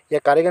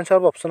year correct answer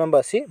হ'ব অপশ্যন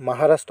নম্বৰ চি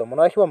মহাৰাষ্ট্ৰ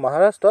মনত ৰাখিব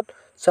মহাৰাষ্ট্ৰত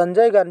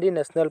Sanjay Gandhi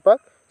national park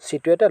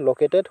situated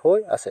located হৈ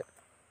আছে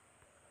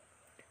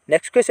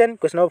next question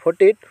number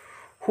 48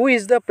 who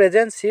is the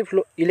present chief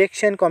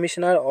election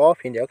commissioner of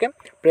India okay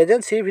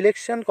present chief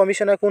election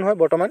commissioner কোন হয়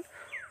বৰ্তমান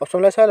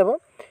অপশ্যনলৈ চাই ল'ব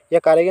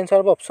ইয়াৰ কাৰেক্ট এনসাৰ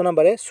হ'ব অপশ্যন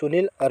নম্বৰ এ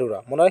সুনীল আৰোৰা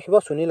মনত ৰাখিব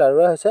সুনীল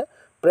আৰোৰা হৈছে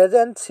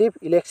present chief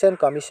election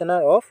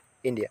commissioner of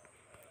India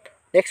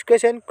next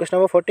question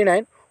number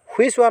 49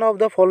 which one of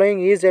the following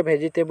is a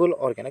vegetable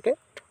organ okay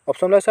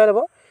অপশ্যনলৈ চাই ল'ব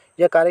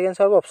ইয়াৰ কাৰেক্ট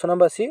এনসাৰ হ'ব option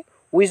number C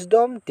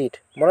wisdom teeth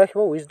মনত ৰাখিব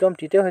উইজডম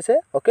টিথে হৈছে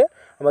ওকে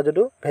আমাৰ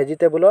যিটো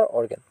ভেজিটেবলৰ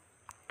organ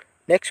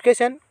next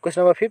question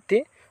number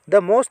 50 the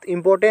most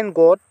important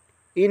god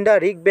in the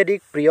ঋগবেদিক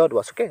period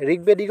was okay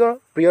ঋগবেদিকৰ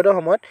পিৰিয়ডৰ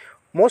সময়ত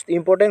most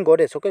important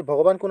goddess okay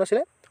ভগৱান কোন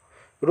আছিলে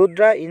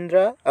ৰুদ্ৰা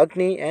ইন্দ্ৰা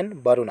অগ্নি এণ্ড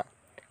বাৰুণা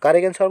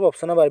কাৰেক্ট এনসাৰ হ'ব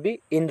অপশ্যন নম্বৰ বি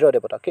ইন্দ্ৰ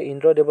দেৱতা ওকে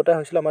ইন্দ্ৰ দেৱতা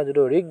হৈছিল আমাৰ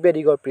যিটো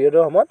ঋগবেদিকৰ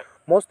পিৰিয়ডৰ সময়ত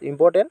মষ্ট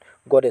ইম্পৰ্টেণ্ট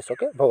গডেছ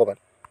ওকে ভগৱান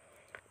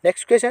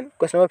next question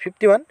number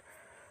 51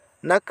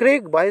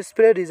 নাক্ৰিক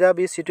biosphere reserve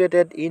is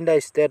situated in the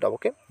state of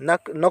okay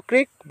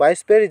নক্ৰিক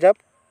biosphere reserve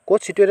ক'ত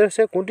চিটুৱেটেড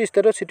হৈছে কোনটো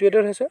ষ্টেটত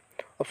চিটুৱেটেড হৈছে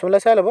অপশ্যনলৈ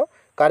চাই ল'ব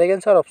correct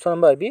answer option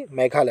number B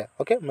Meghalaya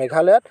okay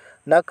মেঘালয়ত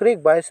নাক্ৰিক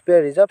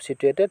বায়'স্ফিয়াৰ ৰিজাৰ্ভ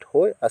চিটুৱেটেড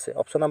হৈ আছে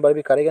option number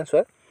B correct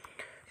answer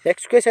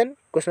next question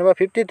number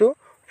 52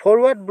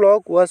 forward block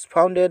was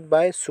founded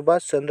by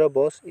Subhash Chandra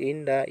box in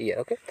the year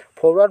okay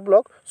forward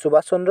block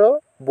Subhash চন্দ্ৰ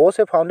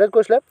বসে founded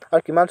কৰিছিলে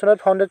আৰু কিমান চনত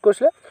founded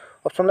কৰিছিলে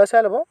অপশ্যনলৈ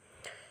চাই ল'ব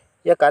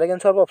ইয়াৰ কাৰেক্ট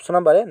এনসাৰ হ'ব অপশ্যন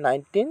নম্বৰ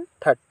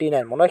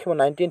 1939 মনত ৰাখিব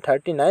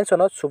 1939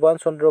 চনত সুভাষ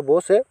চন্দ্ৰ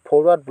বসে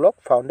ফৰৱাৰ্ড ব্লক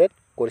ফাউণ্ডেড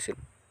কৰিছিল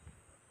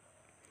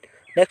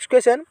next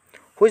question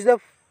who is the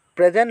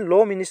present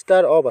ল'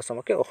 মিনিষ্টাৰ অফ আছাম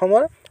ওকে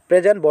অসমৰ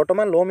প্ৰেজেণ্ট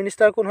বৰ্তমান ল'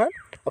 মিনিষ্টাৰ কোন হয়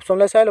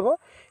অপশ্যনলৈ চাই ল'ব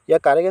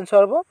ইয়াৰ কাৰেক্ট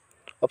এনসাৰ হ'ব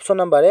অপশ্যন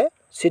নম্বৰ এ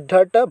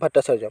সিদ্ধাৰ্থ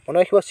ভট্টাচাৰ্য মনত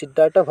ৰাখিব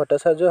সিদ্ধাৰ্থ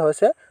ভট্টাচাৰ্য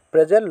হৈছে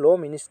প্ৰেজেণ্ট ল'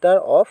 minister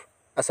of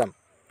Assam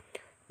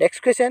next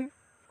question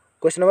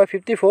number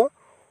 54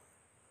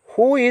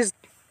 who is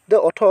the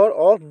author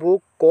of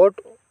book code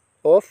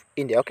of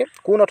India okay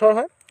কোন অথৰ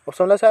হয়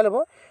অপশ্যনলৈ চাই ল'ব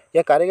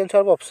ইয়াৰ কাৰেক্ট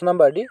এনসাৰ হ'ব option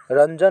number D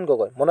Ranjan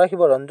Gogoi মনত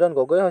ৰাখিব ৰঞ্জন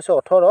গগৈ হৈছে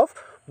author of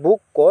book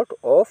code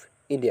of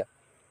India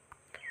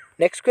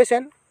next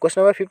question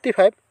number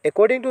 55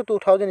 according to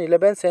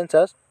 2011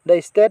 census the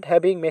state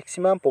having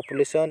maximum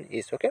population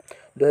is okay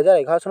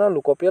 2011 চনৰ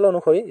লোকপিয়ল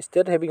অনুসৰি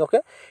ষ্টেট হেভিং ওকে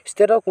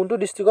ষ্টেটৰ কোনটো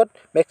ডিষ্ট্ৰিক্টত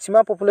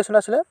মেক্সিমাম পপুলেশ্যন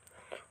আছিলে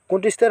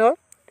কোনটো ষ্টেট হয়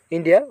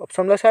ইণ্ডিয়াৰ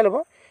অপশ্যনলৈ চাই ল'ব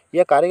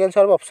ইয়াৰ কাৰেক্ট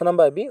এনসাৰ হ'ব option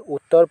number B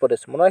Uttar Pradesh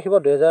মনত ৰাখিব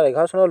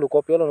 2011 চনৰ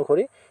লোকপিয়ল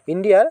অনুসৰি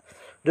ইণ্ডিয়াৰ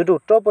যিটো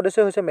উত্তৰ প্ৰদেশে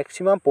হৈছে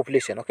maximum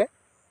population okay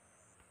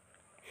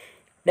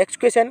next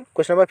question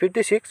number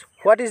 56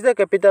 what is the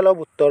capital of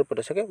Uttar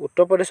Pradesh okay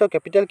উত্তৰ প্ৰদেশৰ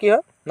কেপিটেল কি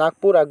হয়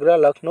Nagpur Agra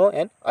Lucknow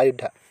and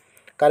Ayodhya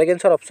correct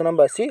answer option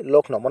number C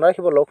Lucknow মনত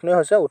ৰাখিব লক্ষ্ণৌ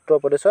হৈছে উত্তৰ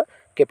প্ৰদেশৰ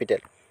capital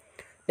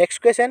next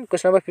question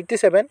number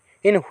 57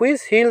 in which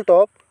hill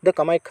top the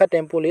Kamakhya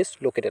temple is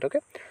located okay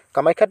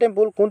Kamakhya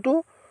temple কোনটো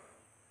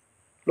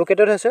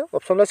লোকেটেড হৈছে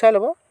অপশ্যনলৈ চাই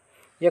ল'ব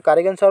ইয়াৰ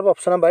কাৰেক্ট এনসাৰ হ'ব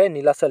অপশ্যন নম্বৰ এ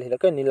নীলাচল হিল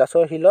ওকে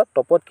নীলাচল হিলৰ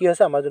টপত কি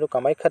হৈছে আমাৰ যিটো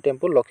কামাখ্যা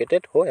টেম্পল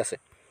লোকেটেড হৈ আছে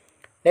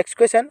next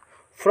question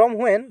From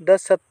when the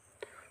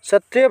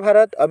Kshatriya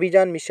Bharat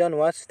Abhijan mission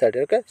was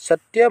started? Okay,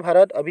 Kshatriya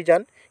Bharat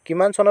Abhijan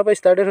কিমান চনৰ পৰা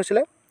started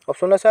হৈছিলে?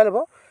 অপশ্যনলৈ চাই ল'ব।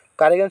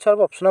 কাৰেক্ট এনসাৰ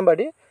হ'ব অপশ্যন নম্বৰ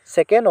ডি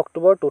 2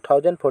 অক্টোবৰ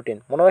 2014।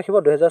 মনত ৰাখিব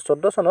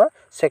 2014 চনৰ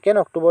 2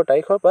 অক্টোবৰ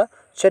তাৰিখৰ পৰা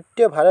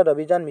kshatriya Bharat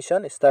Abhijan mission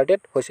started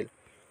হৈছিল।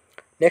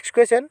 Next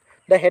question,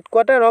 the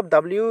headquarter of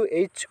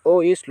WHO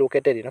is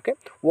located in, okay,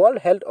 World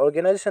Health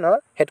Organization or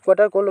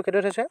headquarter co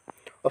located আছে।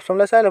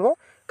 অপশ্যনলৈ চাই ল'ব।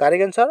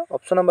 কাৰেক্ট এনসাৰ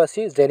অপশ্যন নম্বৰ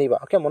সি জেনিভা।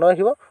 ওকে, মনত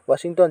ৰাখিব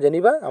ৱাশ্বিংটন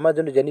জেনিভা, আমাৰ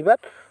যোনটো জেনিভাত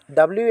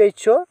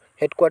WHO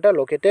হেডকোৱাৰ্টাৰ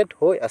লোকেটেড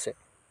হৈ আছে।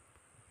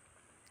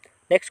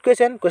 Next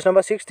question, question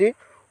number 60,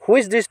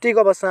 which district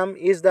of Assam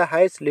is the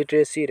highest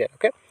লিটাৰেচি rate?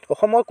 Okay,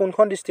 অসমৰ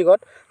কোনখন ডিষ্ট্ৰিক্টত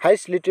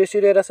হাইষ্ট লিটাৰেচি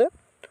ৰেট আছে?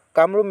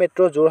 Kamrup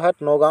metro', Jorhat,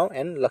 Nagaon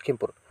and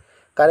Lakhimpur.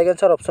 Correct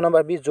answer option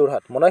number B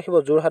Jorhat. মনত ৰাখিব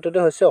যোৰহাটতে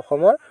হৈছে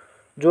অসমৰ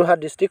যোৰহাট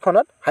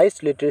ডিষ্ট্ৰিক্টখনত হাইষ্ট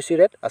লিটাৰেচি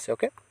ৰেট আছে।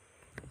 Okay,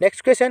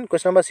 next question,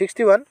 question number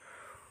 61,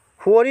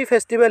 হুৱৰী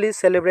festival is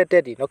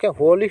celebrated in? Okay,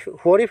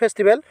 হুৱৰী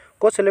festival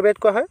ক'ত চেলিব্ৰেট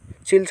কৰা হয়?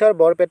 Silchar,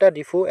 Barpeta,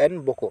 Diphu and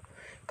Boko.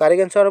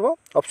 Correct answer হ'ব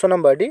অপশ্যন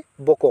নম্বৰ ডি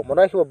বকো। মনত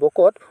ৰাখিব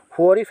বকোত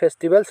হুৱৰী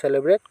ফেষ্টিভেল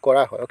চেলিব্ৰেট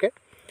কৰা হয়। Okay,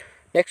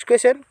 next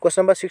question, question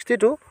number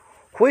 62,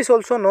 which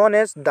also' known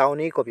as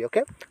Downey কবি?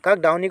 ওকে, কাক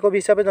ডাউনী কবি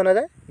হিচাপে জনা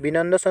যায়?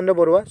 বিনন্দ চন্দ্ৰ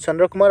বৰুৱা,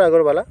 চন্দ্ৰ কুমাৰ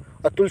আগৰৱালা,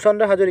 অতুল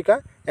চন্দ্ৰ Hazarika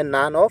and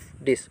none of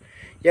this.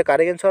 Year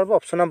correct answer হ'ব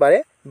অপশ্যন নম্বৰ এ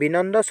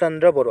বিনন্দ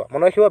চন্দ্ৰ বৰুৱা।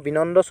 মনত ৰাখিব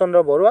বিনন্দ চন্দ্ৰ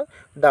বৰুৱাক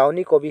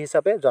ডাউনী কবি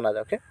হিচাপে জনা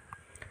যায়। Okay,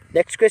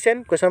 next question,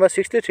 question number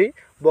 63,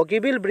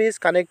 Bogibeel bridge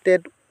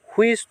connected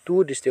which two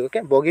district? Okay,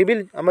 Bogibeel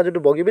আমাৰ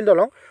যোনটো বগীবিল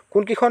দলং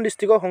কোনকেইখন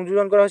ডিষ্ট্ৰিক্টক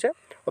সংযোজন কৰা হৈছে?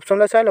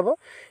 অপশ্যনলৈ চাই ল'ব।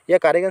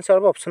 ইয়াৰ কাৰেক্ট এনসাৰ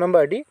হ'ব option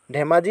number D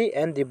Dhemaji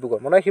and Dibrugarh.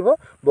 মনত ৰাখিব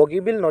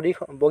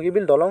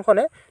বগীবিল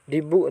দলংখনে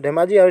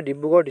ধেমাজি আৰু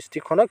ডিব্ৰুগড়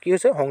ডিষ্ট্ৰিক্টখনক কি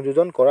হৈছে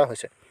সংযোজন কৰা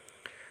হৈছে।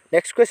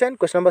 Next question,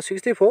 question number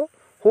 64,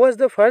 who was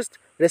the first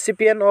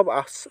ৰেচিপিয়েণ্ট of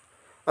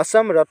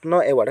Assam Ratna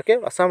award? Okay,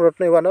 Assam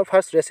Ratna এৱাৰ্ডৰ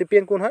first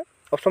ৰেচিপিয়েণ্ট কোন হয়?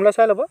 অপশ্যনলৈ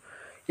চাই ল'ব।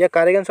 ইয়াৰ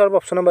কাৰেক্ট এনসাৰ হ'ব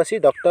option number C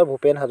doctor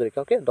Bhupen Hazarika.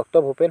 Okay,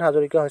 doctor Bhupen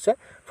Hazarika হৈছে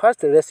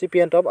first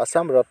ৰেচিপিয়েণ্ট of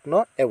Assam Ratna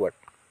award.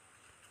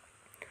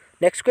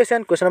 Next question,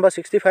 question number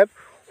 65,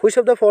 which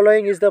of the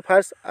following is the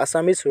first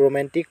Assamese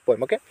romantic poem?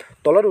 Okay,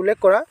 তলত উল্লেখ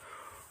কৰা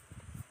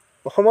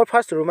অসমৰ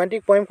ফাৰ্ষ্ট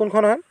ৰোমেণ্টিক পয়েম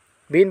কোনখন হয়?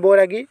 বীণ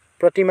বৈৰাগী,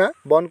 প্ৰতিমা,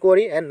 বন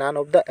কুঁৱৰী and none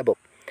of the above.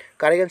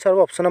 Correct answer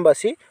হ'ব অপশ্যন নম্বৰ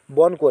চি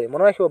বন কুঁৱৰী।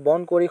 মনত ৰাখিব বন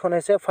কুঁৱৰীখন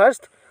হৈছে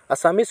first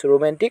Assamese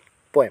romantic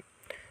poem.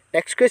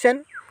 Next question,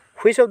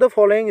 which of the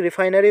following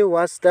refinery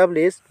was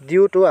establish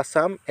due to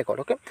Assam accord?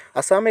 Okay,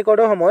 Assam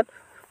একৰ্ডৰ সময়ত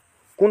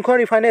কোনখন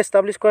ৰিফাইনাৰী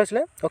এষ্টাব্লিছ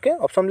কৰাইছিলে? ওকে,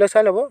 অপশ্যনবিলাক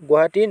চাই ল'ব।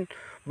 Guwahati,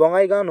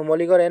 Bongaigaon,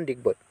 Numaligarh and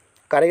Digboi.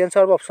 Correct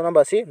answer হ'ব option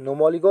number C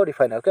Numaligarh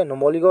refinery. Okay,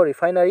 Numaligarh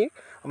refinery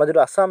আমাৰ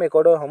যিটো আছাম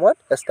একৰ্ডৰ সময়ত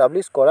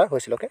এষ্টাব্লিছ কৰা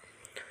হৈছিল। Okay,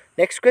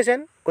 next question,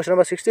 question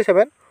number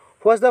 67,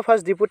 who was the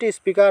first deputy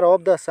speaker of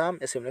the Assam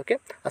assembly? Okay,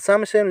 Assam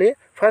এছেম্বলিৰ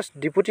first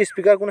deputy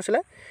speaker কোন আছিলে?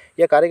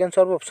 ইয়াৰ কাৰেক্ট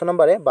এনসাৰ হ'ব অপশ্যন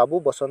নম্বৰ এ বাবু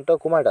বসন্ত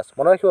কুমাৰ দাস।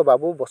 মনত ৰাখিব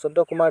বাবু বসন্ত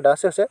কুমাৰ দাস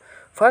হৈছে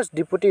first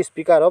deputy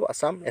speaker of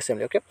Assam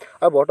assembly. Okay,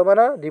 আৰু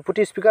বৰ্তমানৰ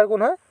ডেপুটি স্পীকাৰ কোন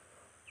হয়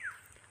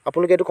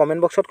আপোনালোকে এইটো কমেণ্ট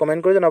বক্সত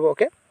কমেণ্ট কৰি জনাব।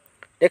 Okay,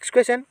 next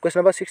question, question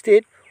number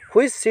 68,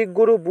 which Sikh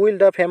Guru build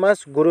the famous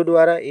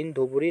gurdwara in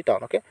Dhubri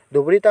town? Okay,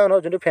 Dhubri টাউনৰ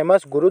যোনটো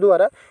ফেমাছ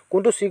গুৰুদ্বাৰা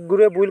কোনটো শিখ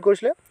গুৰুৱে বিল্ড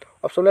কৰিছিলে?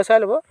 অপশ্যনলৈ চাই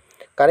ল'ব।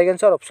 Correct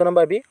answer option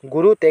number B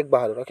গুৰু তেগ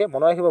বাহাদুৰ। ওকে,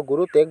 মনত ৰাখিব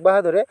গুৰু তেগ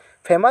বাহাদুৰে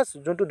ফেমাছ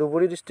যোনটো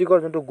ধুবুৰী ডিষ্ট্ৰিক্টৰ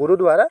যোনটো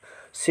গুৰুদ্বাৰা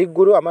শিখ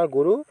গুৰু আমাৰ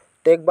গুৰু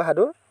তেগ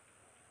বাহাদুৰ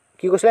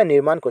কি কৈছিলে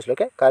নিৰ্মাণ কৰিছিলে।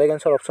 Okay, correct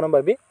answer option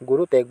number B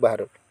Guru Tegh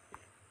Bahadur.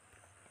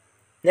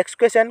 Next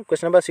question,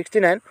 question number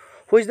 69,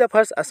 who is the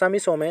first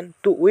Assamese women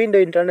to win the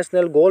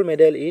international gold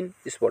medal in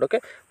sport? Okay,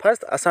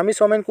 first Assamese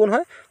women কোন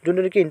হয়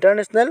যোনটো নেকি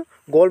international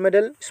gold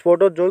medal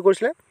স্পৰ্টত জয়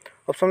কৰিছিলে?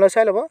 অপশ্যনলৈ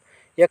চাই ল'ব।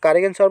 ইয়াৰ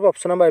correct answer হ'ব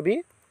option number B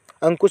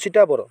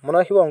অংকুচিতা Bodo. মনত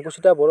ৰাখিব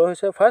অংকুচিতা বড়ো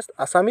হৈছে first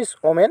Assamese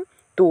women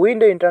to win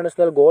the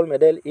international gold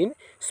medal in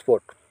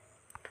sport.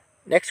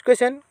 Next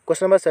question,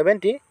 question number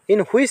 70, in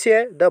which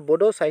year the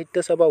Bodo সাহিত্য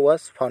সভা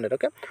ৱাজ ফাউণ্ডেড?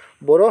 ওকে,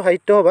 বড়ো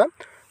সাহিত্য সভা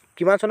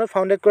কিমান চনত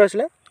ফাউণ্ডেড কৰা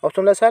হৈছিলে?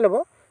 অপশ্যনলৈ চাই ল'ব।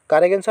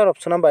 কাৰেক্ট এনসাৰ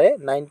অপশ্যন নম্বৰ এ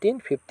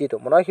 1952।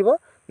 মনত ৰাখিব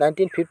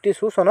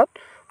 1952 চনত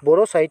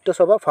বড়ো সাহিত্য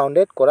সভা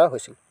ফাউণ্ডেড কৰা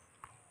হৈছিল।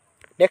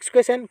 Next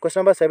question, question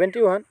number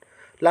 71,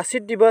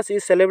 Lachit দিৱস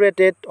is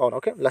celebrated on?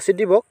 Okay, Lachit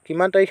দিৱস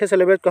কিমান তাৰিখে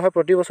চেলিব্ৰেট কৰা হয়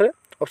প্ৰতি বছৰে?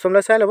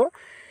 অপশ্যনলৈ চাই ল'ব।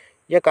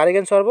 ইয়াৰ কাৰেক্ট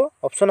এনসাৰ হ'ব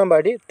option number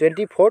D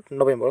 24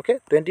 November. Okay,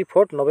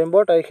 24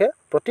 November তাৰিখে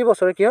প্ৰতি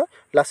বছৰে কি হয়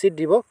লাচিত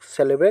দিৱস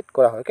চেলিব্ৰেট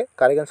কৰা হয়। Okay,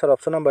 correct answer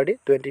option number D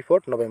 24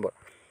 November.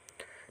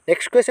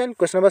 Next question,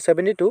 question number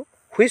 72,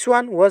 which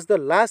one was the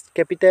last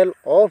capital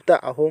of the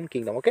Ahom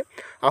kingdom? Okay,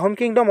 Ahom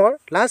কিংডমৰ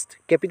last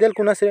capital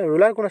কোন আছিলে,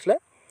 ৰুলাৰ কোন আছিলে?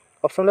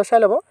 অপশ্যনলৈ চাই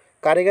ল'ব।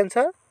 কাৰেক্ট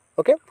এনসাৰ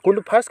ওকে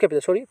কোনটো ফাৰ্ষ্ট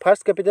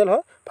কেপিটেল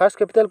হয় ফাৰ্ষ্ট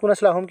কেপিটেল কোন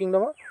আছিলে আহোম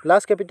কিংডমৰ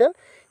লাষ্ট কেপিটেল?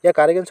 ইয়াৰ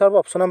কাৰেক্ট এনসাৰ হ'ব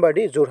option number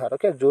D Jorhat.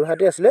 Okay,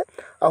 যোৰহাটে আছিলে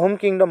Ahom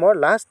কিংডমৰ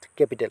last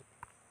capital.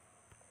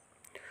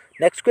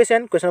 Next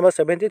question, question number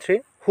 73,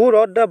 who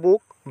ৰট the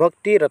book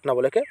ভক্তি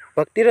ৰত্নাৱলী? ওকে,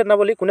 ভক্তি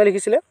ৰত্নাৱলী কোনে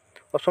লিখিছিলে?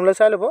 অপশ্যনলৈ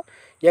চাই ল'ব।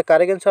 ইয়াৰ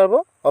কাৰেক্ট এনসাৰ হ'ব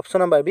option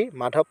number B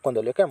Madhav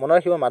Kandali. Okay, মনত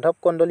ৰাখিব মাধৱ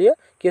কন্দলীয়ে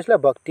কি হৈছিলে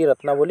ভক্তি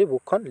ৰত্নাৱলী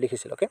বুকখন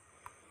লিখিছিল। Okay,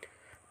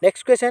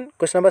 next question,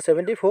 question number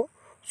 74,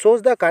 শ্ব'জ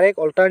the correct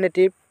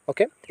alternative.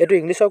 Okay, এইটো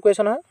ইংলিছৰ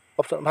কুৱেশ্যন হয়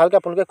অপশ্যন ভালকৈ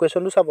আপোনালোকে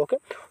কুৱেশ্যনটো চাব okay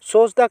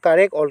shows the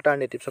correct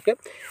alternatives okay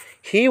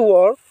he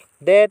worked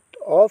that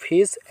of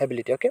his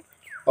ability okay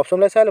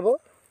অপশ্যনবিলাক চাই ল'ব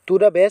to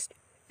the best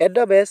at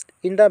the best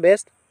in the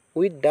best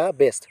with the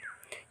best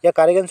year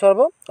correct answer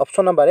হ'ব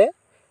option number A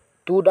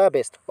to the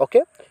best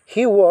okay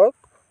he worked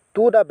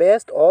to the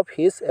best of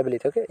his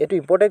ability okay এটো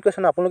important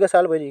question আপোনালোকে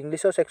চাই ল'ব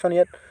ইংলিছৰ section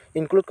ইয়াত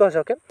include কৰা হৈছে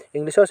okay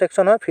ইংলিছৰ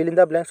সেকশন হয় fill in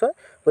the blanks হয়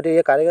গতিকে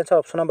ইয়াৰ correct answer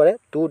option number A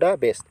to the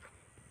best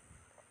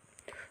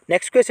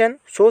next question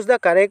shows the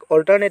correct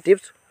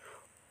alternatives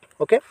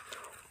okay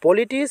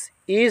politics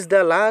is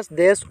the last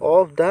days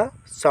of the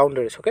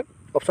sounders okay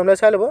option la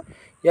sai lobo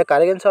ya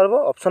correct answer hobo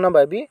option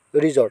number b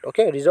resort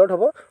okay resort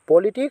hobo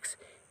politics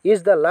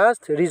is the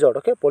last resort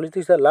okay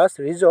politics is the last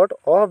resort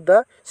of the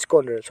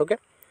scoundrels okay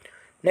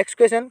next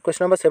question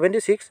question number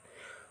 76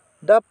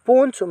 the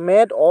punch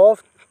made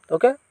of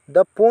okay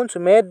the punch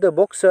made the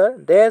boxer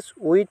dash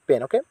with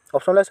pain okay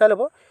option la sai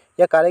lobo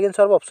ya correct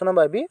answer hobo option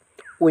number b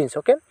wins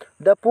okay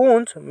the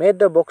punch made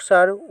the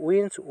boxer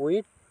wins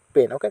with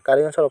pain okay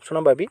correct answer option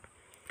number b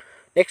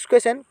next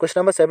question question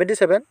number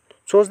 77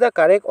 shows the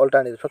correct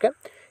alternatives okay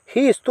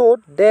he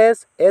stood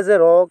dash as a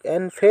rock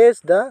and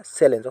faced the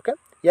challenge okay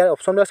here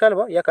option la sai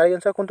lobo ya correct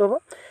answer konto hobo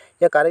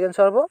ya correct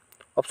answer hobo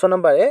option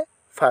number a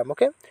firm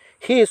okay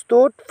he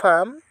stood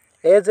firm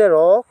as a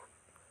rock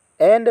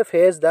and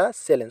faced the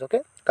challenge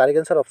okay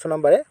correct answer option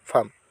number a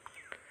firm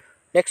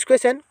next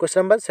question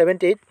question number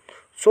 78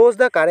 shows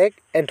the correct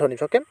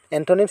antonyms okay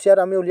antonyms here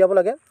আমি উলিয়াব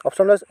লাগে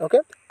option okay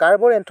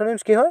কার্বর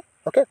antonyms কি হয়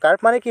okay carb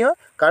মানে কি হয়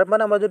carb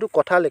মানে আমাৰ যেটো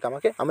কথা লেখাম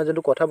ওকে আমি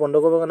যেটো কথা বন্ধ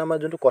কৰিব কাৰণে আমাৰ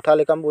যেটো কথা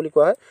লেখাম বুলি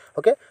কোৱা হয়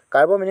ওকে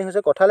কাৰ্বৰ মিনিং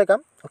হৈছে কথা লেখাম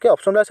ওকে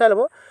অপচনটা চাই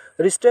লব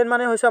ৰিষ্ট্ৰেইন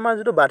মানে হৈছে আমাৰ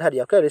যেটো বাধা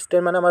দিয়া ওকে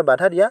ৰিষ্ট্ৰেইন মানে আমাৰ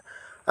বাধা দিয়া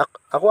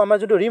আকৌ আমাৰ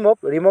যেটো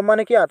ৰিমুভ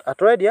মানে কি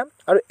আতৰাই দিয়া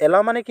আৰু এলা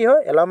মানে কি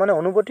হয় এলা মানে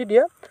অনুমতি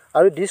দিয়া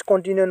আৰু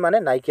ডিসকন্টিনিউ মানে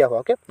নাইকিয়া হোৱা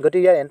ওকে গতি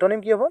ইয়াৰ এন্টোনিম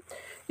কি হ'ব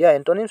ইয়াৰ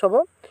এন্টোনিমছ হ'ব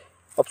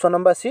অপচন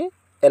নম্বৰ সি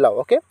এলাও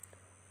ওকে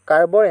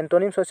কাৰ্বৰ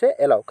antonyms হৈছে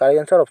allow correct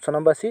answer option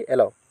number c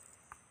allow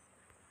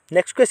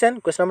next question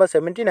question number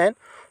 79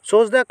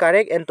 shows the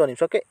correct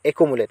antonyms okay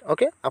accumulate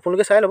okay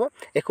আপোনালোকে চাই লব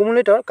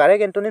accumulator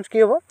correct antonyms কি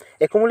হ'ব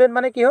accumulate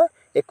মানে কি হয়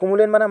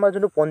accumulate মানে আমাৰ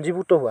যোনটো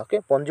পঞ্জীভূত হোৱা okay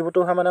পঞ্জীভূত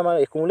হোৱা মানে আমাৰ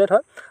accumulate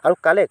হয় আৰু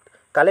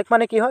collect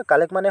মানে কি হয়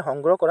collect মানে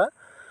সংগ্ৰহ কৰা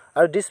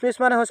আৰু dismiss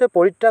মানে হৈছে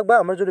পৰিত্যাগ বা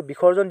আমাৰ যোনটো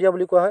বিসৰ্জন দিয়া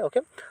বুলি কোৱা হয়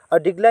okay আৰু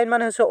decline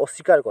মানে হৈছে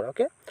অস্বীকাৰ কৰা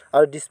okay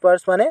আৰু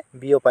disperse মানে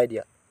বিয়পাই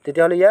দিয়া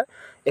তেতিয়া হলে ইয়াৰ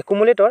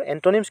accumulator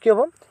antonyms কি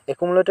হ'ব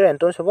accumulator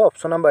antonyms হ'ব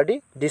option number d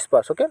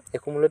disperse okay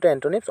accumulator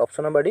antonyms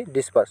option number d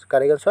disperse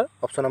correct answer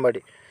option number d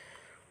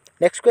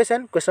next question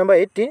question number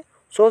 80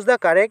 shows the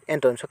correct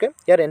antonyms okay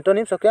year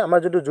antonyms okay আমাৰ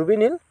যেটো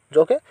juvenile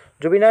okay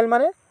juvenile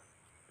মানে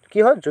কি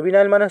হয়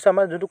juvenile মানে হৈছে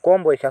আমাৰ যেটো কম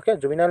বয়সীয়া okay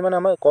juvenile মানে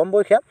আমাৰ কম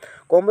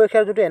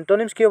বয়সীয়া যেটো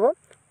antonyms কি হ'ব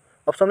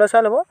অপচন লা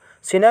চাই লব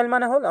সিনাইল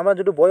মানে হল আমাৰ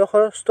যেটো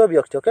বয়সস্থ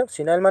ব্যক্তি ওকে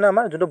সিনাইল মানে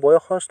আমাৰ যেটো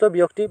বয়সস্থ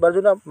ব্যক্তি বা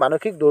যেটো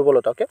মানসিক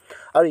দুৰ্বলতা ওকে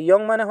আৰু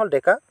ইয়ং মানে হল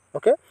ডেকা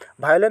ওকে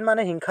ভায়োলেন্ট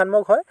মানে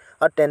হিংসাত্মক হয়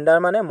আৰু টেন্ডাৰ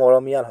মানে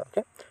মৰমিয়াল হয়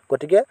ওকে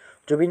গতিকে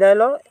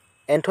জুবিনাইলৰ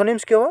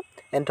এন্থনিমছ কি হ'ব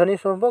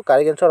এন্থনিমছ হ'ব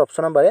correct answer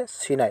option number A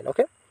senile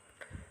okay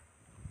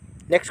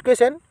next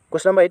question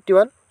question number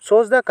 81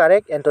 shows the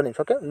correct antonyms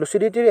okay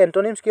lucidity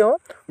antonyms কি হ'ব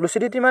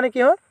lucidity মানে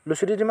কি হয়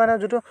lucidity মানে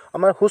যেটো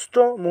আমাৰ সুস্থ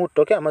মুহূৰ্ত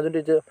ওকে আমাৰ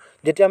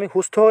যেতিয়া আমি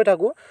সুস্থ হৈ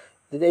থাকো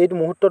যে এই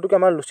মুহূৰ্তটোকে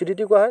আমাৰ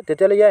lucidity কোৱা হয়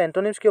তেতিয়ালে ইয়াৰ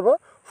antonyms কি হ'ব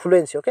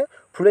fluency okay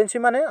fluency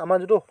মানে আমাৰ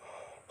যেটো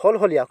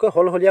হলহলিয়া okay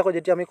হলহলিয়া কো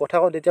যেতিয়া আমি কথা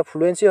কওঁ তেতিয়া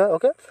fluency হয়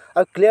okay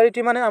আৰু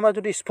clarity মানে আমাৰ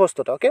যেটো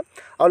স্পষ্টতা okay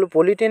আৰু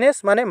politeness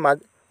মানে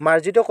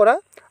মাৰ্জিত কৰা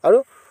আৰু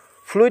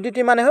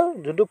fluidity মানে হয়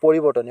যেটো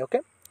পৰিৱৰ্তনীয়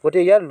okay গতে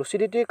ইয়াৰ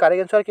lucidity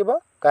correct answer কি হ'ব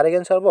correct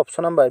answer হ'ব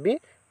option number b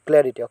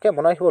clarity okay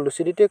মনে ৰাখিব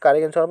lucidity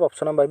correct answer হ'ব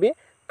option number b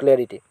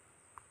clarity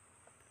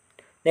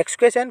next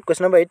question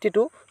question number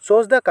 82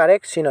 shows the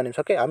correct synonyms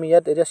okay আমি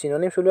ইয়াত এটা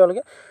synonyms উলিয়াব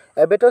লাগে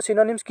এবেটৰ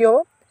synonyms কি হ'ব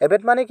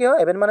এবেট মানে কি হয়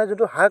এবেট মানে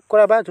যেটো হাক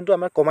কৰা বা যেটো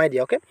আমাৰ কমাই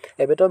দিয়া okay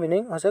এবেটৰ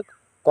মিনিং হৈছে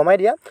কমাই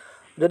দিয়া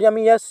যদি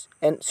আমি ইয়াৰ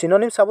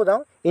synonyms চাব যাও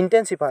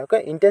intensify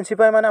okay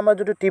intensify মানে আমাৰ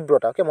যেটো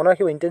তীব্ৰতা okay মনে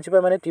ৰাখিব intensify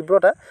মানে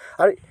তীব্ৰতা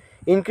আৰু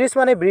increase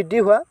মানে বৃদ্ধি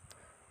হোৱা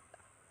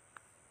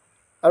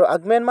আৰু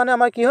augment মানে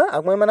আমাৰ কি হয়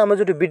augment মানে আমাৰ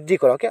যেটো বৃদ্ধি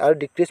কৰা okay আৰু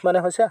decrease মানে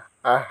হৈছে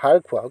হ্ৰাস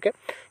হোৱা okay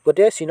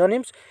গতে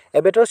synonyms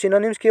এবেটৰ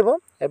synonyms কি হ'ব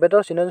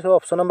এবেটৰ synonyms হ'ব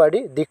option number d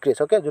decrease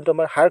okay যেটো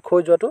আমাৰ হ্ৰাস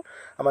হৈ যোৱাটো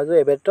আমাৰ যে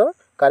এবেটৰ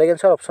correct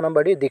answer option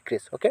number d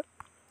decrease okay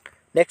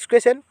next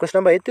question question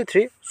number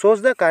 83 shows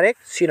the correct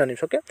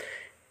synonyms okay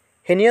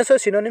heinous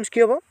synonyms কি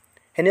হ'ব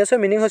heinous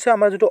meaning হৈছে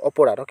আমাৰ যেটো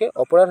অপৰাধ okay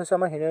অপৰাধ হৈছে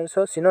আমাৰ heinous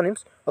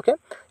synonyms okay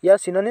ইয়াৰ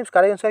synonyms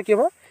correct answer কি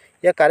হ'ব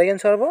ইয়াৰ correct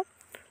answer হ'ব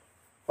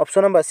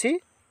option number c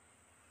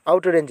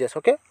outrageous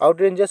okay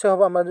outrageous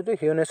হ'ব আমাৰ যেটো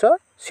heinous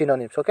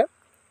synonyms okay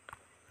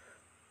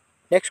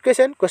next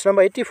question question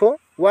number 84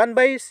 1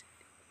 by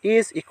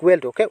is equal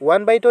to okay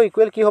 1 by to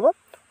equal কি হ'ব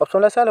option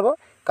লা চাই লব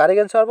correct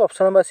answer হ'ব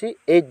option number c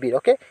 8 bit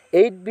okay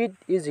 8 bit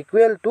is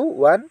equal to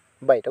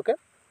 1 byte okay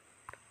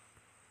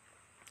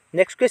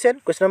next question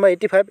question number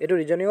 85 এটো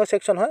reasoning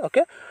section হয়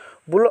okay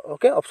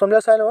okay option লা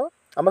চাই লব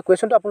আমাৰ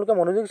কোৱেশ্চনটো আপোনালোকে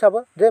মনোযোগ চাব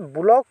যে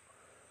বুলক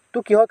তো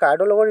কি হয়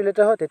কাৰ্ডৰ লগত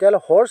ৰিলেটেড হয় তেতিয়ালে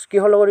হৰ্স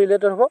কিহৰ লগত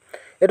ৰিলেটেড হ'ব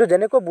এটো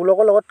যেনেকৈ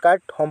বুলকৰ লগত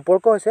কাৰ্ড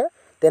সম্পৰ্ক হৈছে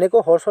তেনেকৈ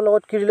হৰ্সৰ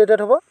লগত কি ৰিলেটেড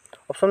হ'ব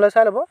অপশ্যনবিলাক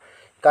চাই ল'ব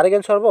কাৰেক্ট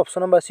এনচাৰ হ'ব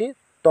অপশ্যন নম্বৰ চি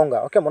টংগা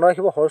ওকে মনত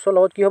ৰাখিব হৰ্চৰ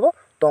লগত কি হ'ব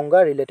টংগা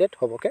ৰিলেটেড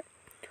হ'ব okay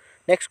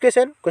next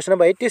question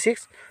number 86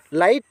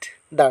 light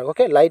dark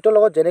okay লাইটৰ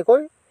লগত যেনেকৈ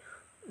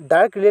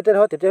ডাৰ্ক ৰিলেটেড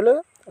হয় তেতিয়াহ'লে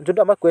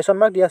যোনটো আমাৰ কুৱেশ্যন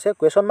মাৰ্ক দিয়া আছে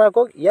কুৱেশ্যন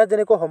মাৰ্কক ইয়াত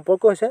যেনেকৈ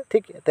সম্পৰ্ক হৈছে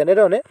ঠিক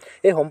তেনেধৰণে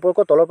এই সম্পৰ্ক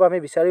তলৰ পৰা আমি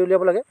বিচাৰি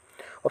উলিয়াব লাগে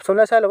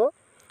অপশ্যনবিলাক চাই ল'ব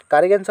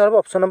কাৰেক্ট এনচাৰ হ'ব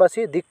option number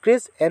C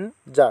decrease and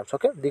judge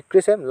okay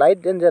decrease and light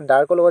and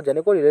ডাৰ্কৰ লগত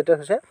যেনেকৈ ৰিলেটেড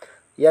হৈছে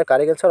ইয়াৰ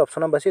correct answer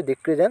option number C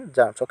decrease and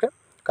judge okay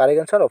correct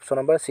answer option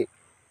number C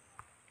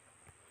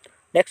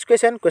next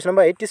question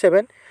number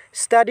 87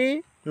 study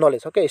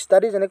knowledge okay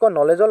study যেনেকৈ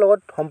নলেজৰ লগত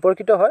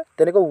সম্পৰ্কিত হয়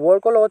তেনেকৈ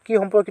ৱৰ্কৰ লগত কি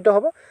সম্পৰ্কিত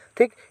হ'ব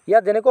ঠিক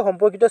ইয়াত যেনেকৈ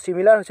সম্পৰ্কিত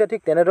চিমিলাৰ হৈছে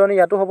ঠিক তেনেধৰণে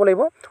ইয়াতো হ'ব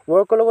লাগিব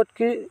ৱৰ্কৰ লগত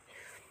কি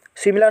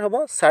চিমিলাৰ হ'ব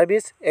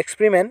service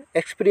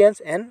experience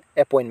and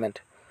appointment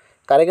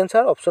correct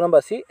answer option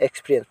number C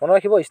experience মনত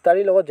ৰাখিব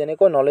ষ্টাডিৰ লগত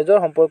যেনেকৈ নলেজৰ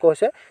সম্পৰ্ক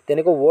হৈছে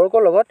তেনেকৈ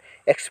ৱৰ্কৰ লগত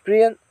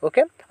এক্সপিৰিয়েঞ্চ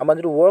ওকে আমাৰ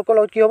যিটো ৱৰ্কৰ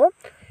লগত কি হ'ব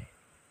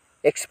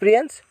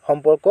এক্সপিৰিয়েঞ্চ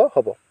সম্পৰ্ক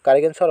হ'ব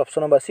correct answer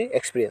option number C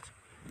experience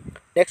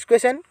next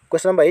question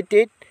number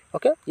 88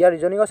 okay ইয়াৰ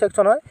ৰিজনিঙৰ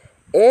ছেকশ্যন হয়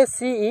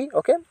ACE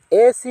okay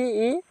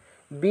ACE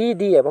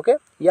BDF okay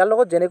ইয়াৰ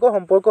লগত যেনেকৈ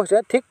সম্পৰ্ক হৈছে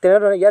ঠিক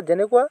তেনেধৰণে ইয়াত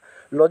যেনেকুৱা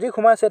লজিক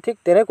সোমাই আছে ঠিক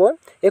তেনেকৈ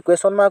এই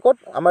কুৱেশ্যন মাৰ্কত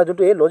আমাৰ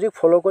যোনটো এই লজিক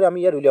ফ'ল' কৰি আমি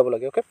ইয়াত উলিয়াব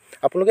লাগে ওকে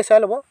আপোনালোকে চাই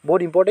ল'ব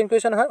বহুত ইম্পৰ্টেণ্ট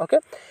কুৱেশ্যন হয় ওকে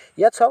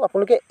ইয়াত চাওক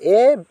আপোনালোকে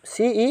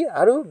ACE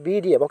আৰু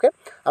BDF ওকে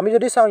আমি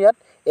যদি চাওঁ ইয়াত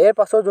এৰ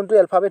পাছৰ যোনটো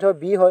এলফাবেট হয়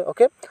বি হয়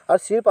ওকে আৰু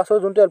চিৰ পাছৰ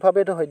যোনটো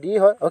এলফাবেট হয় ডি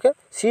হয় ওকে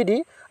CD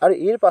আৰু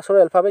ইৰ পাছৰ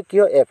এলফাবেট কি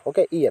হয় এফ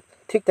ওকে EF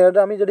ঠিক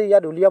তেনেদৰে আমি যদি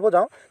ইয়াত উলিয়াব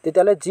যাওঁ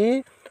তেতিয়াহ'লে জি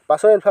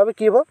পাছৰ এলফাবেট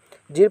কি হ'ব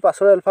জিৰ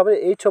পাছৰ এলফাবেট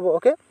এইচ হ'ব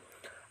ওকে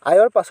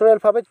আইৰ পাছৰ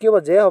এলফাবেট কি হ'ব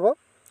জে হ'ব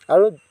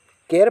আৰু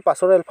কেৰ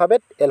পাছৰ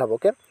এলফাবেট এল হ'ব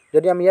ওকে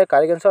যদি আমি ইয়াৰ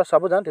কাৰেক্ট এনচাৰ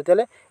চাব যাওঁ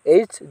তেতিয়াহ'লে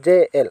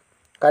HJL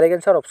correct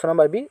answer option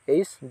number B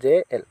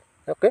HJL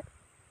okay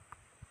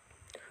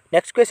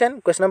next question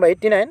number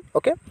 89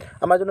 okay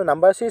আমাৰ যোনটো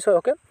নাম্বাৰ চিৰিজ হয়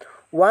ওকে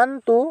 1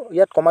 2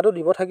 ইয়াত কমাটো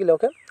দিব থাকিলে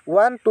ওকে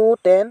 1 2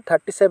 10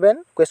 37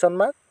 কুৱেশ্যন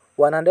মাৰ্ক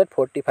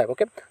 145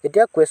 ওকে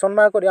এতিয়া কুৱেশ্যন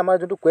মাৰ্কত আমাৰ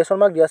যোনটো কুৱেশ্যন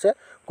মাৰ্ক দিয়া আছে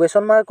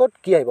কুৱেশ্যন মাৰ্কত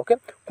কি আহিব ওকে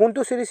কোনটো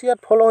চিৰিজ ইয়াত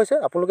ফ'ল' হৈছে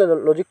আপোনালোকে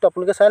লজিকটো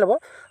আপোনালোকে চাই ল'ব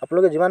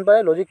আপোনালোকে যিমান পাৰে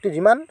লজিকটো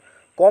যিমান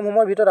কম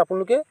সময়ৰ ভিতৰত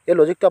আপোনালোকে এই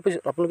লজিকটো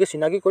আপোনালোকে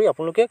চিনাকি কৰি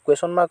আপোনালোকে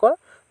কুৱেশ্যন মাৰ্কৰ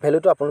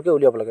ভেলুটো আপোনালোকে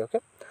উলিয়াব লাগে ওকে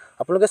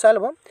আপোনালোকে চাই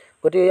ল'ব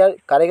গতিকে ইয়াৰ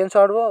কাৰেক্ট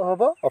এনচাৰ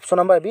হ'ব অপশ্যন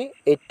নম্বৰ বি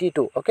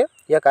 82 ওকে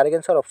ইয়াৰ correct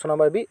answer option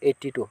number B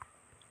 82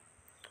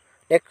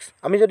 next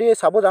আমি যদি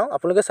চাব যাওঁ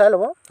আপোনালোকে চাই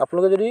ল'ব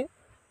আপোনালোকে যদি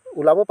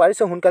ওলাব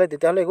পাৰিছে সোনকালে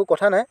তেতিয়াহ'লে একো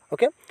কথা নাই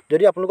ওকে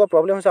যদি আপোনালোকৰ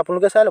প্ৰব্লেম হৈছে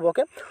আপোনালোকে চাই ল'ব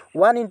ওকে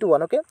 1 ×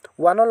 1 ওকে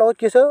 1ৰ লগত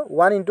কি আছে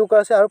 1 ইনটু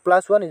কৰা আছে আৰু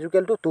 +1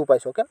 = 2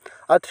 পাইছোঁ ওকে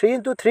আৰু 3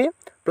 × 3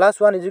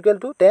 +1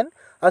 = 10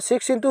 আৰু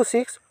 6 ×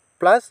 6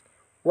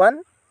 +1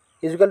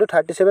 =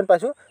 37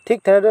 পাইছোঁ ঠিক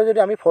তেনেদৰে যদি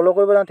আমি ফ'ল'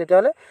 কৰিব যাওঁ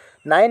তেতিয়াহ'লে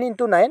 9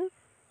 × 9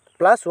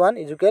 +1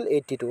 =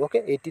 82 ওকে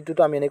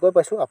 82টো আমি এনেকৈ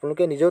পাইছোঁ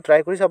আপোনালোকে নিজেও ট্ৰাই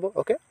কৰি চাব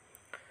okay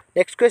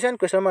next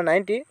question number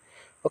 90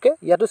 okay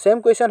ইয়াতো ছেম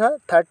কুৱেশ্যন হয়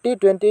 30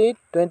 28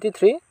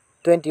 23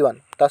 21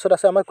 তাৰপিছত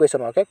আছে আমাৰ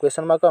কুৱেশ্যন মাৰ্ক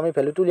কুৱেশ্যন মাৰ্কৰ আমি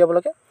ভেলুটো উলিয়াব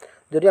লাগে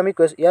যদি আমি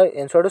ইয়াৰ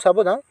এনচাৰটো চাব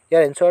যাওঁ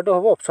ইয়াৰ এনচাৰটো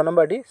হ'ব অপশ্যন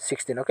নম্বৰ ডি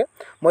 16 ওকে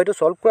মই এইটো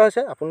ছল্ভ কৰা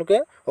হৈছে আপোনালোকে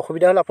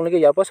অসুবিধা হ'লে আপোনালোকে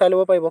ইয়াৰ পৰা চাই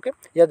ল'ব পাৰিব ওকে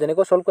ইয়াত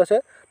যেনেকৈ ছল্ভ কৰা আছে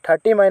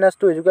 30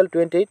 - 2 =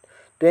 28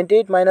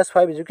 28 -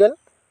 5 =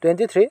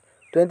 23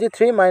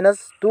 23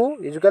 - 2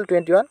 =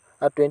 21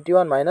 আৰু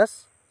 21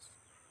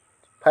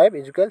 - 5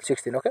 =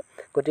 16 ওকে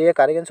গতিকে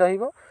কাৰেক্ট এনচাৰ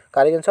আহিব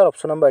correct answer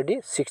option number D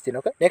 16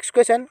 okay next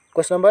question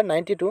number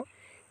 92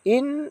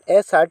 in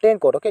a certain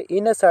code okay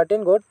in a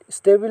certain code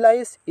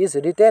stabilize is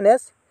written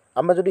as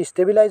আমাৰ যদি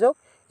stabilize হওক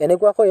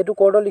এনেকুৱাকৈ এইটো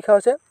কোডত লিখা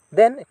হৈছে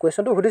দেন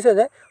কুৱেশ্যনটো সুধিছে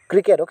যে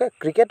ক্ৰিকেট ওকে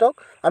ক্ৰিকেটক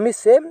আমি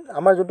সেম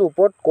আমাৰ যোনটো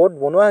ওপৰত কোড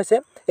বনোৱা হৈছে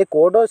এই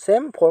কোডৰ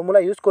সেম ফৰ্মুলা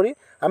ইউজ কৰি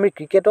আমি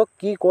ক্ৰিকেটক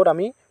কি কোড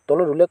আমি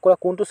তলত উল্লেখ কৰা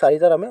কোনটো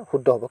চাৰিটাৰ আমি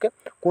শুদ্ধ হ'ব ওকে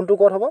কোনটো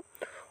কোড হ'ব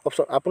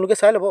অপশ্যন আপোনালোকে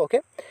চাই ল'ব ওকে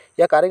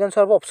ইয়াৰ কাৰেক্ট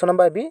এনচাৰ হ'ব option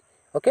number B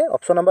okay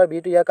option number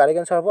বিটো ইয়াৰ কাৰেক্ট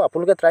এনচাৰ হ'ব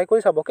আপোনালোকে ট্ৰাই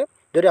কৰি চাব ওকে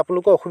যদি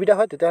আপোনালোকৰ অসুবিধা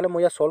হয় তেতিয়াহ'লে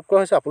মই ইয়াত ছল্ভ কৰা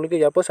হৈছে আপোনালোকে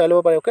ইয়াৰ পৰা চাই ল'ব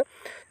পাৰে ওকে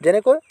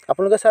যেনেকৈ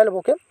আপোনালোকে চাই ল'ব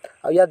ওকে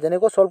আৰু ইয়াত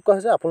যেনেকৈ ছল্ভ কৰা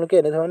হৈছে আপোনালোকে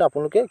এনেধৰণে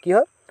আপোনালোকে কি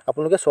হয়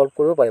আপোনালোকে ছল্ভ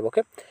কৰিব পাৰিব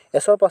ওকে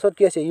এছৰ পাছত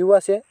কি আছে ইউ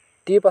আছে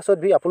টিৰ পাছত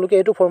ভি আপোনালোকে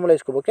এইটো ফৰ্মুলা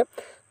ইউজ কৰিব ওকে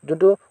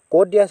যোনটো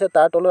কোড দিয়া আছে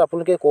তাৰ তলত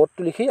আপোনালোকে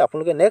কোডটো লিখি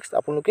আপোনালোকে নেক্সট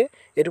আপোনালোকে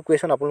এইটো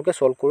কুৱেশ্যন আপোনালোকে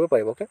ছল্ভ কৰিব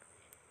পাৰিব okay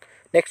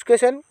next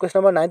question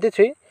number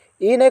 93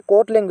 in a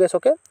code language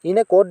okay in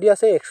a code দিয়া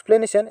আছে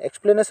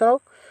এক্সপ্লেনেশ্যনক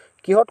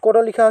কিহত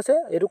কোডত লিখা আছে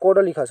এইটো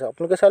কোডত লিখা আছে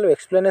আপোনালোকে চাই লওক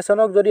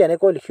এক্সপ্লেনেশ্যনক যদি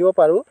এনেকৈ লিখিব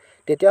পাৰোঁ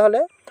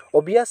তেতিয়াহ'লে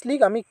অবভিয়াছলি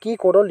আমি কি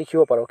কোডত লিখিব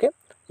পাৰোঁ ওকে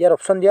ইয়াৰ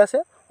অপশ্যন দিয়া আছে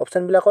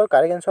অপশ্যনবিলাকৰ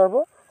কাৰেক্ট এনচাৰ হ'ব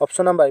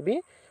option number B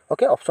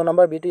okay option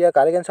number বিটো ইয়াৰ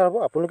কাৰেক্ট এনচাৰ হ'ব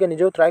আপোনালোকে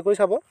নিজেও ট্ৰাই কৰি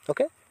চাব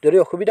ওকে যদি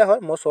অসুবিধা হয়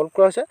মই ছল্ভ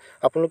কৰা হৈছে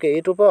আপোনালোকে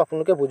এইটোৰ পৰা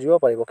আপোনালোকে বুজিব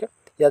পাৰিব ওকে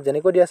ইয়াত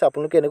যেনেকৈ দিয়া আছে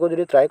আপোনালোকে এনেকৈ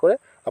যদি ট্ৰাই কৰে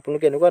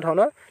আপোনালোকে এনেকুৱা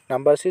ধৰণৰ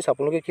নাম্বাৰ চিৰিজ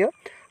আপোনালোকে কি হয়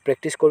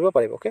প্ৰেক্টিছ কৰিব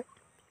পাৰিব okay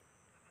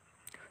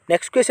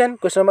next question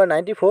number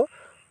 94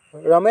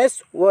 Ramesh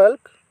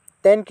work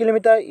 10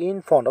 kilometre in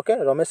front okay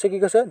ৰমেশে কি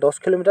কৈছে 10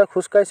 কিলোমিটাৰ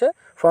খোজ কাঢ়িছে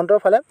ফ্ৰণ্টৰ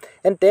ফালে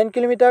and 10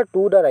 kilometre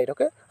to the right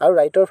okay আৰু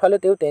ৰাইটৰ ফালে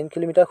তেওঁ 10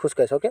 কিলোমিটাৰ খোজ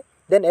কাঢ়িছে okay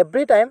then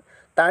every time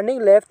turning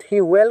left হি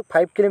ৱেল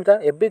 5 কিলোমিটাৰ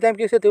এভৰি টাইম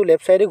কি হৈছে তেওঁ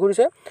লেফ্ট ছাইডে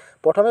ঘূৰিছে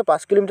প্ৰথমে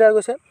 5 কিলোমিটাৰ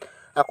গৈছে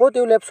আকৌ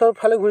তেওঁ লেফ্টৰ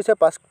ফালে ঘূৰিছে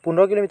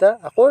 15 কিলোমিটাৰ,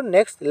 আকৌ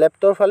নেক্সট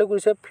লেফ্টৰ ফালে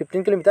ঘূৰিছে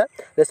 15 কিলোমিটাৰ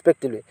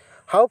ৰেসপেক্টিভলি।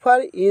 হাউ ফাৰ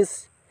ইজ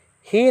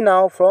হি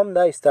নাও from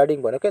the starting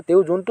point. Okay,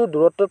 তেওঁ যোনটো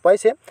দূৰত্বত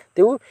পাইছে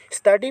তেওঁ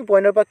ষ্টাৰ্টিং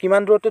পইণ্টৰ পৰা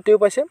কিমান দূৰত্ব তেওঁ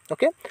পাইছে।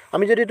 অ'কে,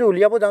 আমি যদি এইটো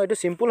উলিয়াব যাওঁ এইটো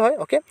চিম্পল হয়।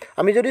 অ'কে,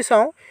 আমি যদি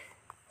চাওঁ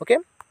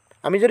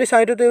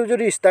এইটো তেওঁ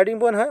যদি ষ্টাৰ্টিং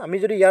পইণ্ট হয়, আমি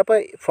যদি ইয়াৰ পৰা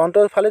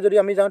ফ্ৰণ্টৰ ফালে যদি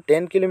আমি যাওঁ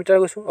 10 কিলোমিটাৰ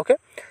গৈছোঁ। অ'কে,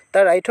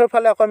 তাৰ ৰাইটৰ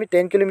ফালে আকৌ আমি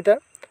 10 কিলোমিটাৰ।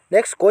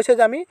 নেক্সট কৈছে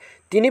যে আমি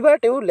তিনিবাৰ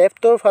তেওঁ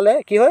লেফ্টৰ ফালে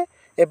কি হয়,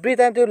 এভৰি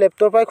টাইম তেওঁ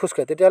লেফ্টৰ পৰাই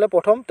খোজকাঢ়ে। তেতিয়াহ'লে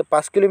প্ৰথম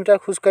 5 কিলোমিটাৰ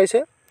খোজকাঢ়িছে,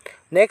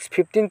 নেক্সট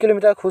 15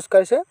 কিলোমিটাৰ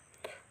খোজকাঢ়িছে,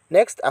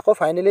 নেক্সট আকৌ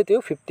ফাইনেলি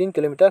তেওঁ 15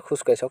 কিলোমিটাৰ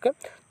খোজকাঢ়িছে। অ'কে,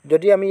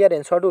 যদি আমি ইয়াত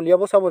এনচাৰটো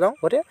উলিয়াব চাব যাওঁ,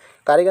 গতিকে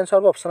কাৰেক্ট এনচাৰ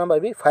হ'ব option number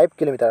B 5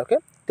 kilometre. Okay,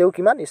 তেওঁ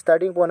কিমান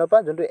ষ্টাৰ্টিং পইণ্টৰ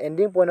পৰা যোনটো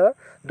এণ্ডিং পইণ্টৰ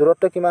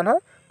দূৰত্ব কিমান হয়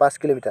 5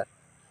 কিলোমিটাৰ।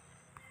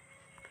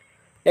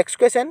 নেক্সট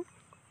কুৱেশ্যন,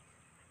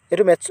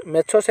 এইটো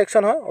মেথছৰ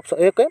ছেকশ্যন হয়।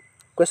 Okay,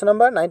 question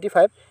number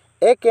 95,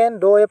 A can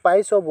do a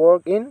piece of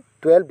work in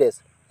 12 days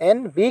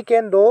and B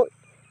can do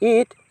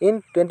it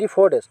in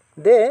 24 days.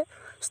 They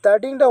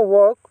starting the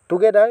work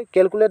together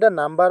calculate the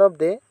number of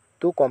days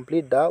to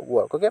complete the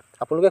work. Okay,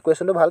 আপোনালোকে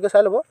কুৱেশ্যনটো ভালকৈ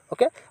চাই ল'ব।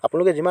 Okay,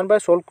 আপোনালোকে যিমানবাৰ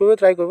solve কৰিব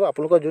try কৰিব,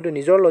 আপোনালোকৰ যোনটো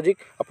নিজৰ লজিক,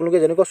 আপোনালোকে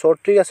যেনেকুৱা শ্বৰ্ট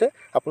ট্ৰিক আছে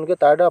আপোনালোকে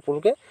তাৰ দ্বাৰা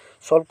আপোনালোকে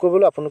ছল্ভ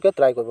কৰিবলৈ আপোনালোকে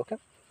ট্ৰাই কৰিব। অ'কে,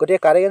 গতিকে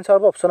কাৰেক্ট এনচাৰ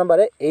হ'ব অপশ্যন নাম্বাৰ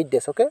 8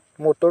 days. অ'কে,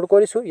 মই উত্তৰটো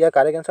কৰিছোঁ, ইয়াৰ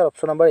correct answer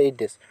option number 8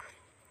 days.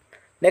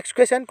 Next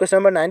question, question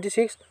number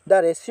 96. The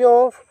ratio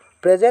of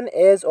present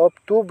age of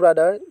two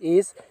brothers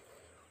is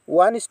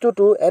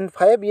 1:2 and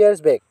 5 years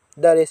back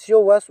the ratio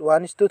was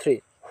 1:3.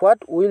 What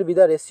will be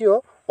the ratio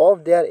of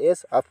their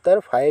age after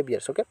 5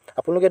 years? Okay,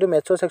 আপোনালোকে এইটো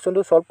মেথছৰ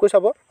ছেকশ্যনটো solve কৰি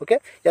চাব। Okay,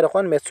 ইয়াত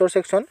অকণমান মেথছৰ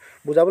section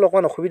বুজাবলৈ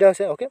অকণমান অসুবিধা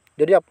হৈছে। অ'কে,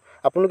 যদি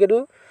আপোনালোকে এইটো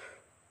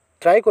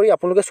ট্ৰাই কৰি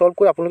আপোনালোকে ছল্ভ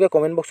কৰি আপোনালোকে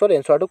কমেণ্ট বক্সত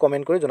এনচাৰটো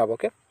কমেণ্ট কৰি জনাব।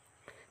 Okay,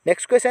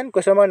 next question,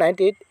 question number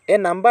 98. A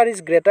number is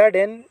greater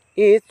than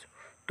is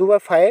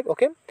 2/5.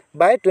 Okay,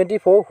 by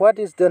 24, what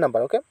is the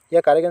number? Okay,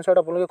 year correct এনচাৰটো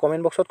আপোনালোকে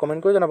কমেণ্ট বক্সত কমেণ্ট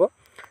কৰি জনাব।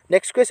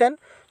 Next question,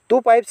 2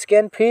 pipes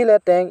can fill a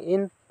tank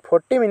in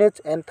 40 minutes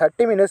and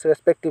 30 minutes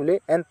respectively,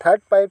 and third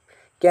pipe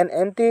can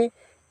empty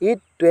it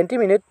 20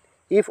 minutes.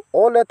 If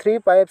all the 3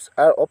 pipes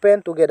are open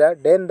together,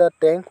 then the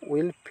tank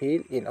will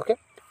fill in. Okay,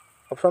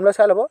 অপশ্যনবিলাক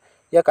চাই ল'ব,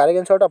 ইয়াৰ correct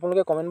এনচাৰটো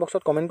আপোনালোকে comment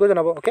বক্সত comment কৰি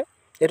জনাব। Okay,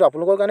 এইটো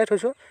আপোনালোকৰ কাৰণে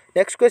থৈছোঁ।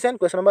 Next question,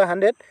 question number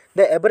 100.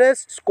 The average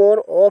score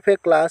of a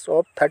class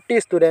of 30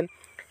 students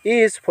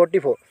is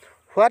 44.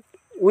 What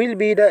will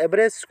be the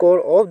average score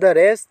of the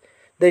rest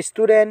the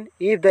student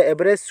if the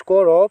average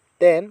score of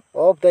 10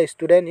 of the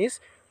student is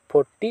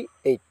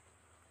 48?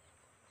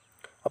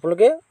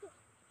 আপোনালোকে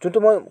যোনটো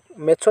মই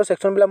মেথছৰ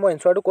ছেকশ্যনবিলাক মই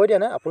এনচাৰটো কৈ দিয়া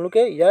নাই,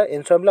 আপোনালোকে ইয়াৰ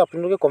এনচাৰবিলাক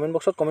আপোনালোকে comment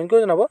বক্সত কমেণ্ট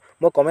কৰি জনাব।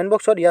 মই কমেণ্ট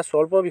বক্সত ইয়াৰ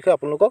ছল্ভৰ বিষয়ে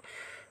আপোনালোকক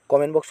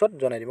কমেণ্ট বক্সত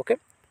জনাই দিব। অ'কে,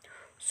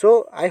 চ'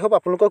 আই হোপ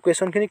আপোনালোকৰ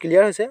কুৱেশ্যনখিনি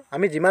ক্লিয়াৰ হৈছে।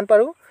 আমি যিমান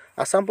পাৰোঁ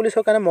আছাম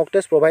পুলিচৰ কাৰণে মক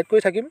টেষ্ট প্ৰভাইড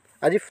কৰি থাকিম।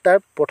 আজি তাৰ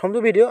প্ৰথমটো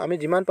ভিডিঅ', আমি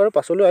যিমান পাৰোঁ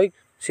পাছলৈ এই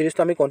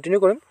চিৰিজটো আমি কণ্টিনিউ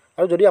কৰিম।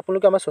 আৰু যদি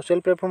আপোনালোকে আমাৰ ছ'চিয়েল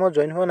প্লেটফৰ্মত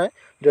জইন হোৱা নাই,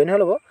 জইন হৈ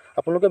ল'ব।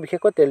 আপোনালোকে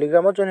বিশেষকৈ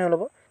টেলিগ্ৰামত জইন হৈ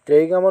ল'ব।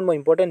 টেলিগ্ৰামত মই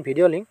ইম্পৰ্টেণ্ট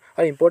ভিডিঅ' লিংক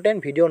আৰু ইম্পৰ্টেণ্ট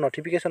ভিডিঅ'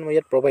 নটিফিকেশ্যন মই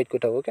ইয়াত প্ৰভাইড কৰি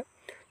থাকোঁ। অ'কে,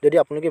 যদি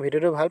আপোনালোকে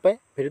ভিডিঅ'টো ভাল পায়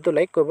ভিডিঅ'টো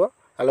লাইক কৰিব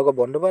আৰু লগৰ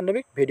বন্ধু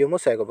বান্ধৱীক ভিডিঅ' মোৰ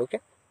শ্বেয়াৰ কৰিব। অ'কে,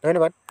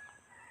 ধন্যবাদ।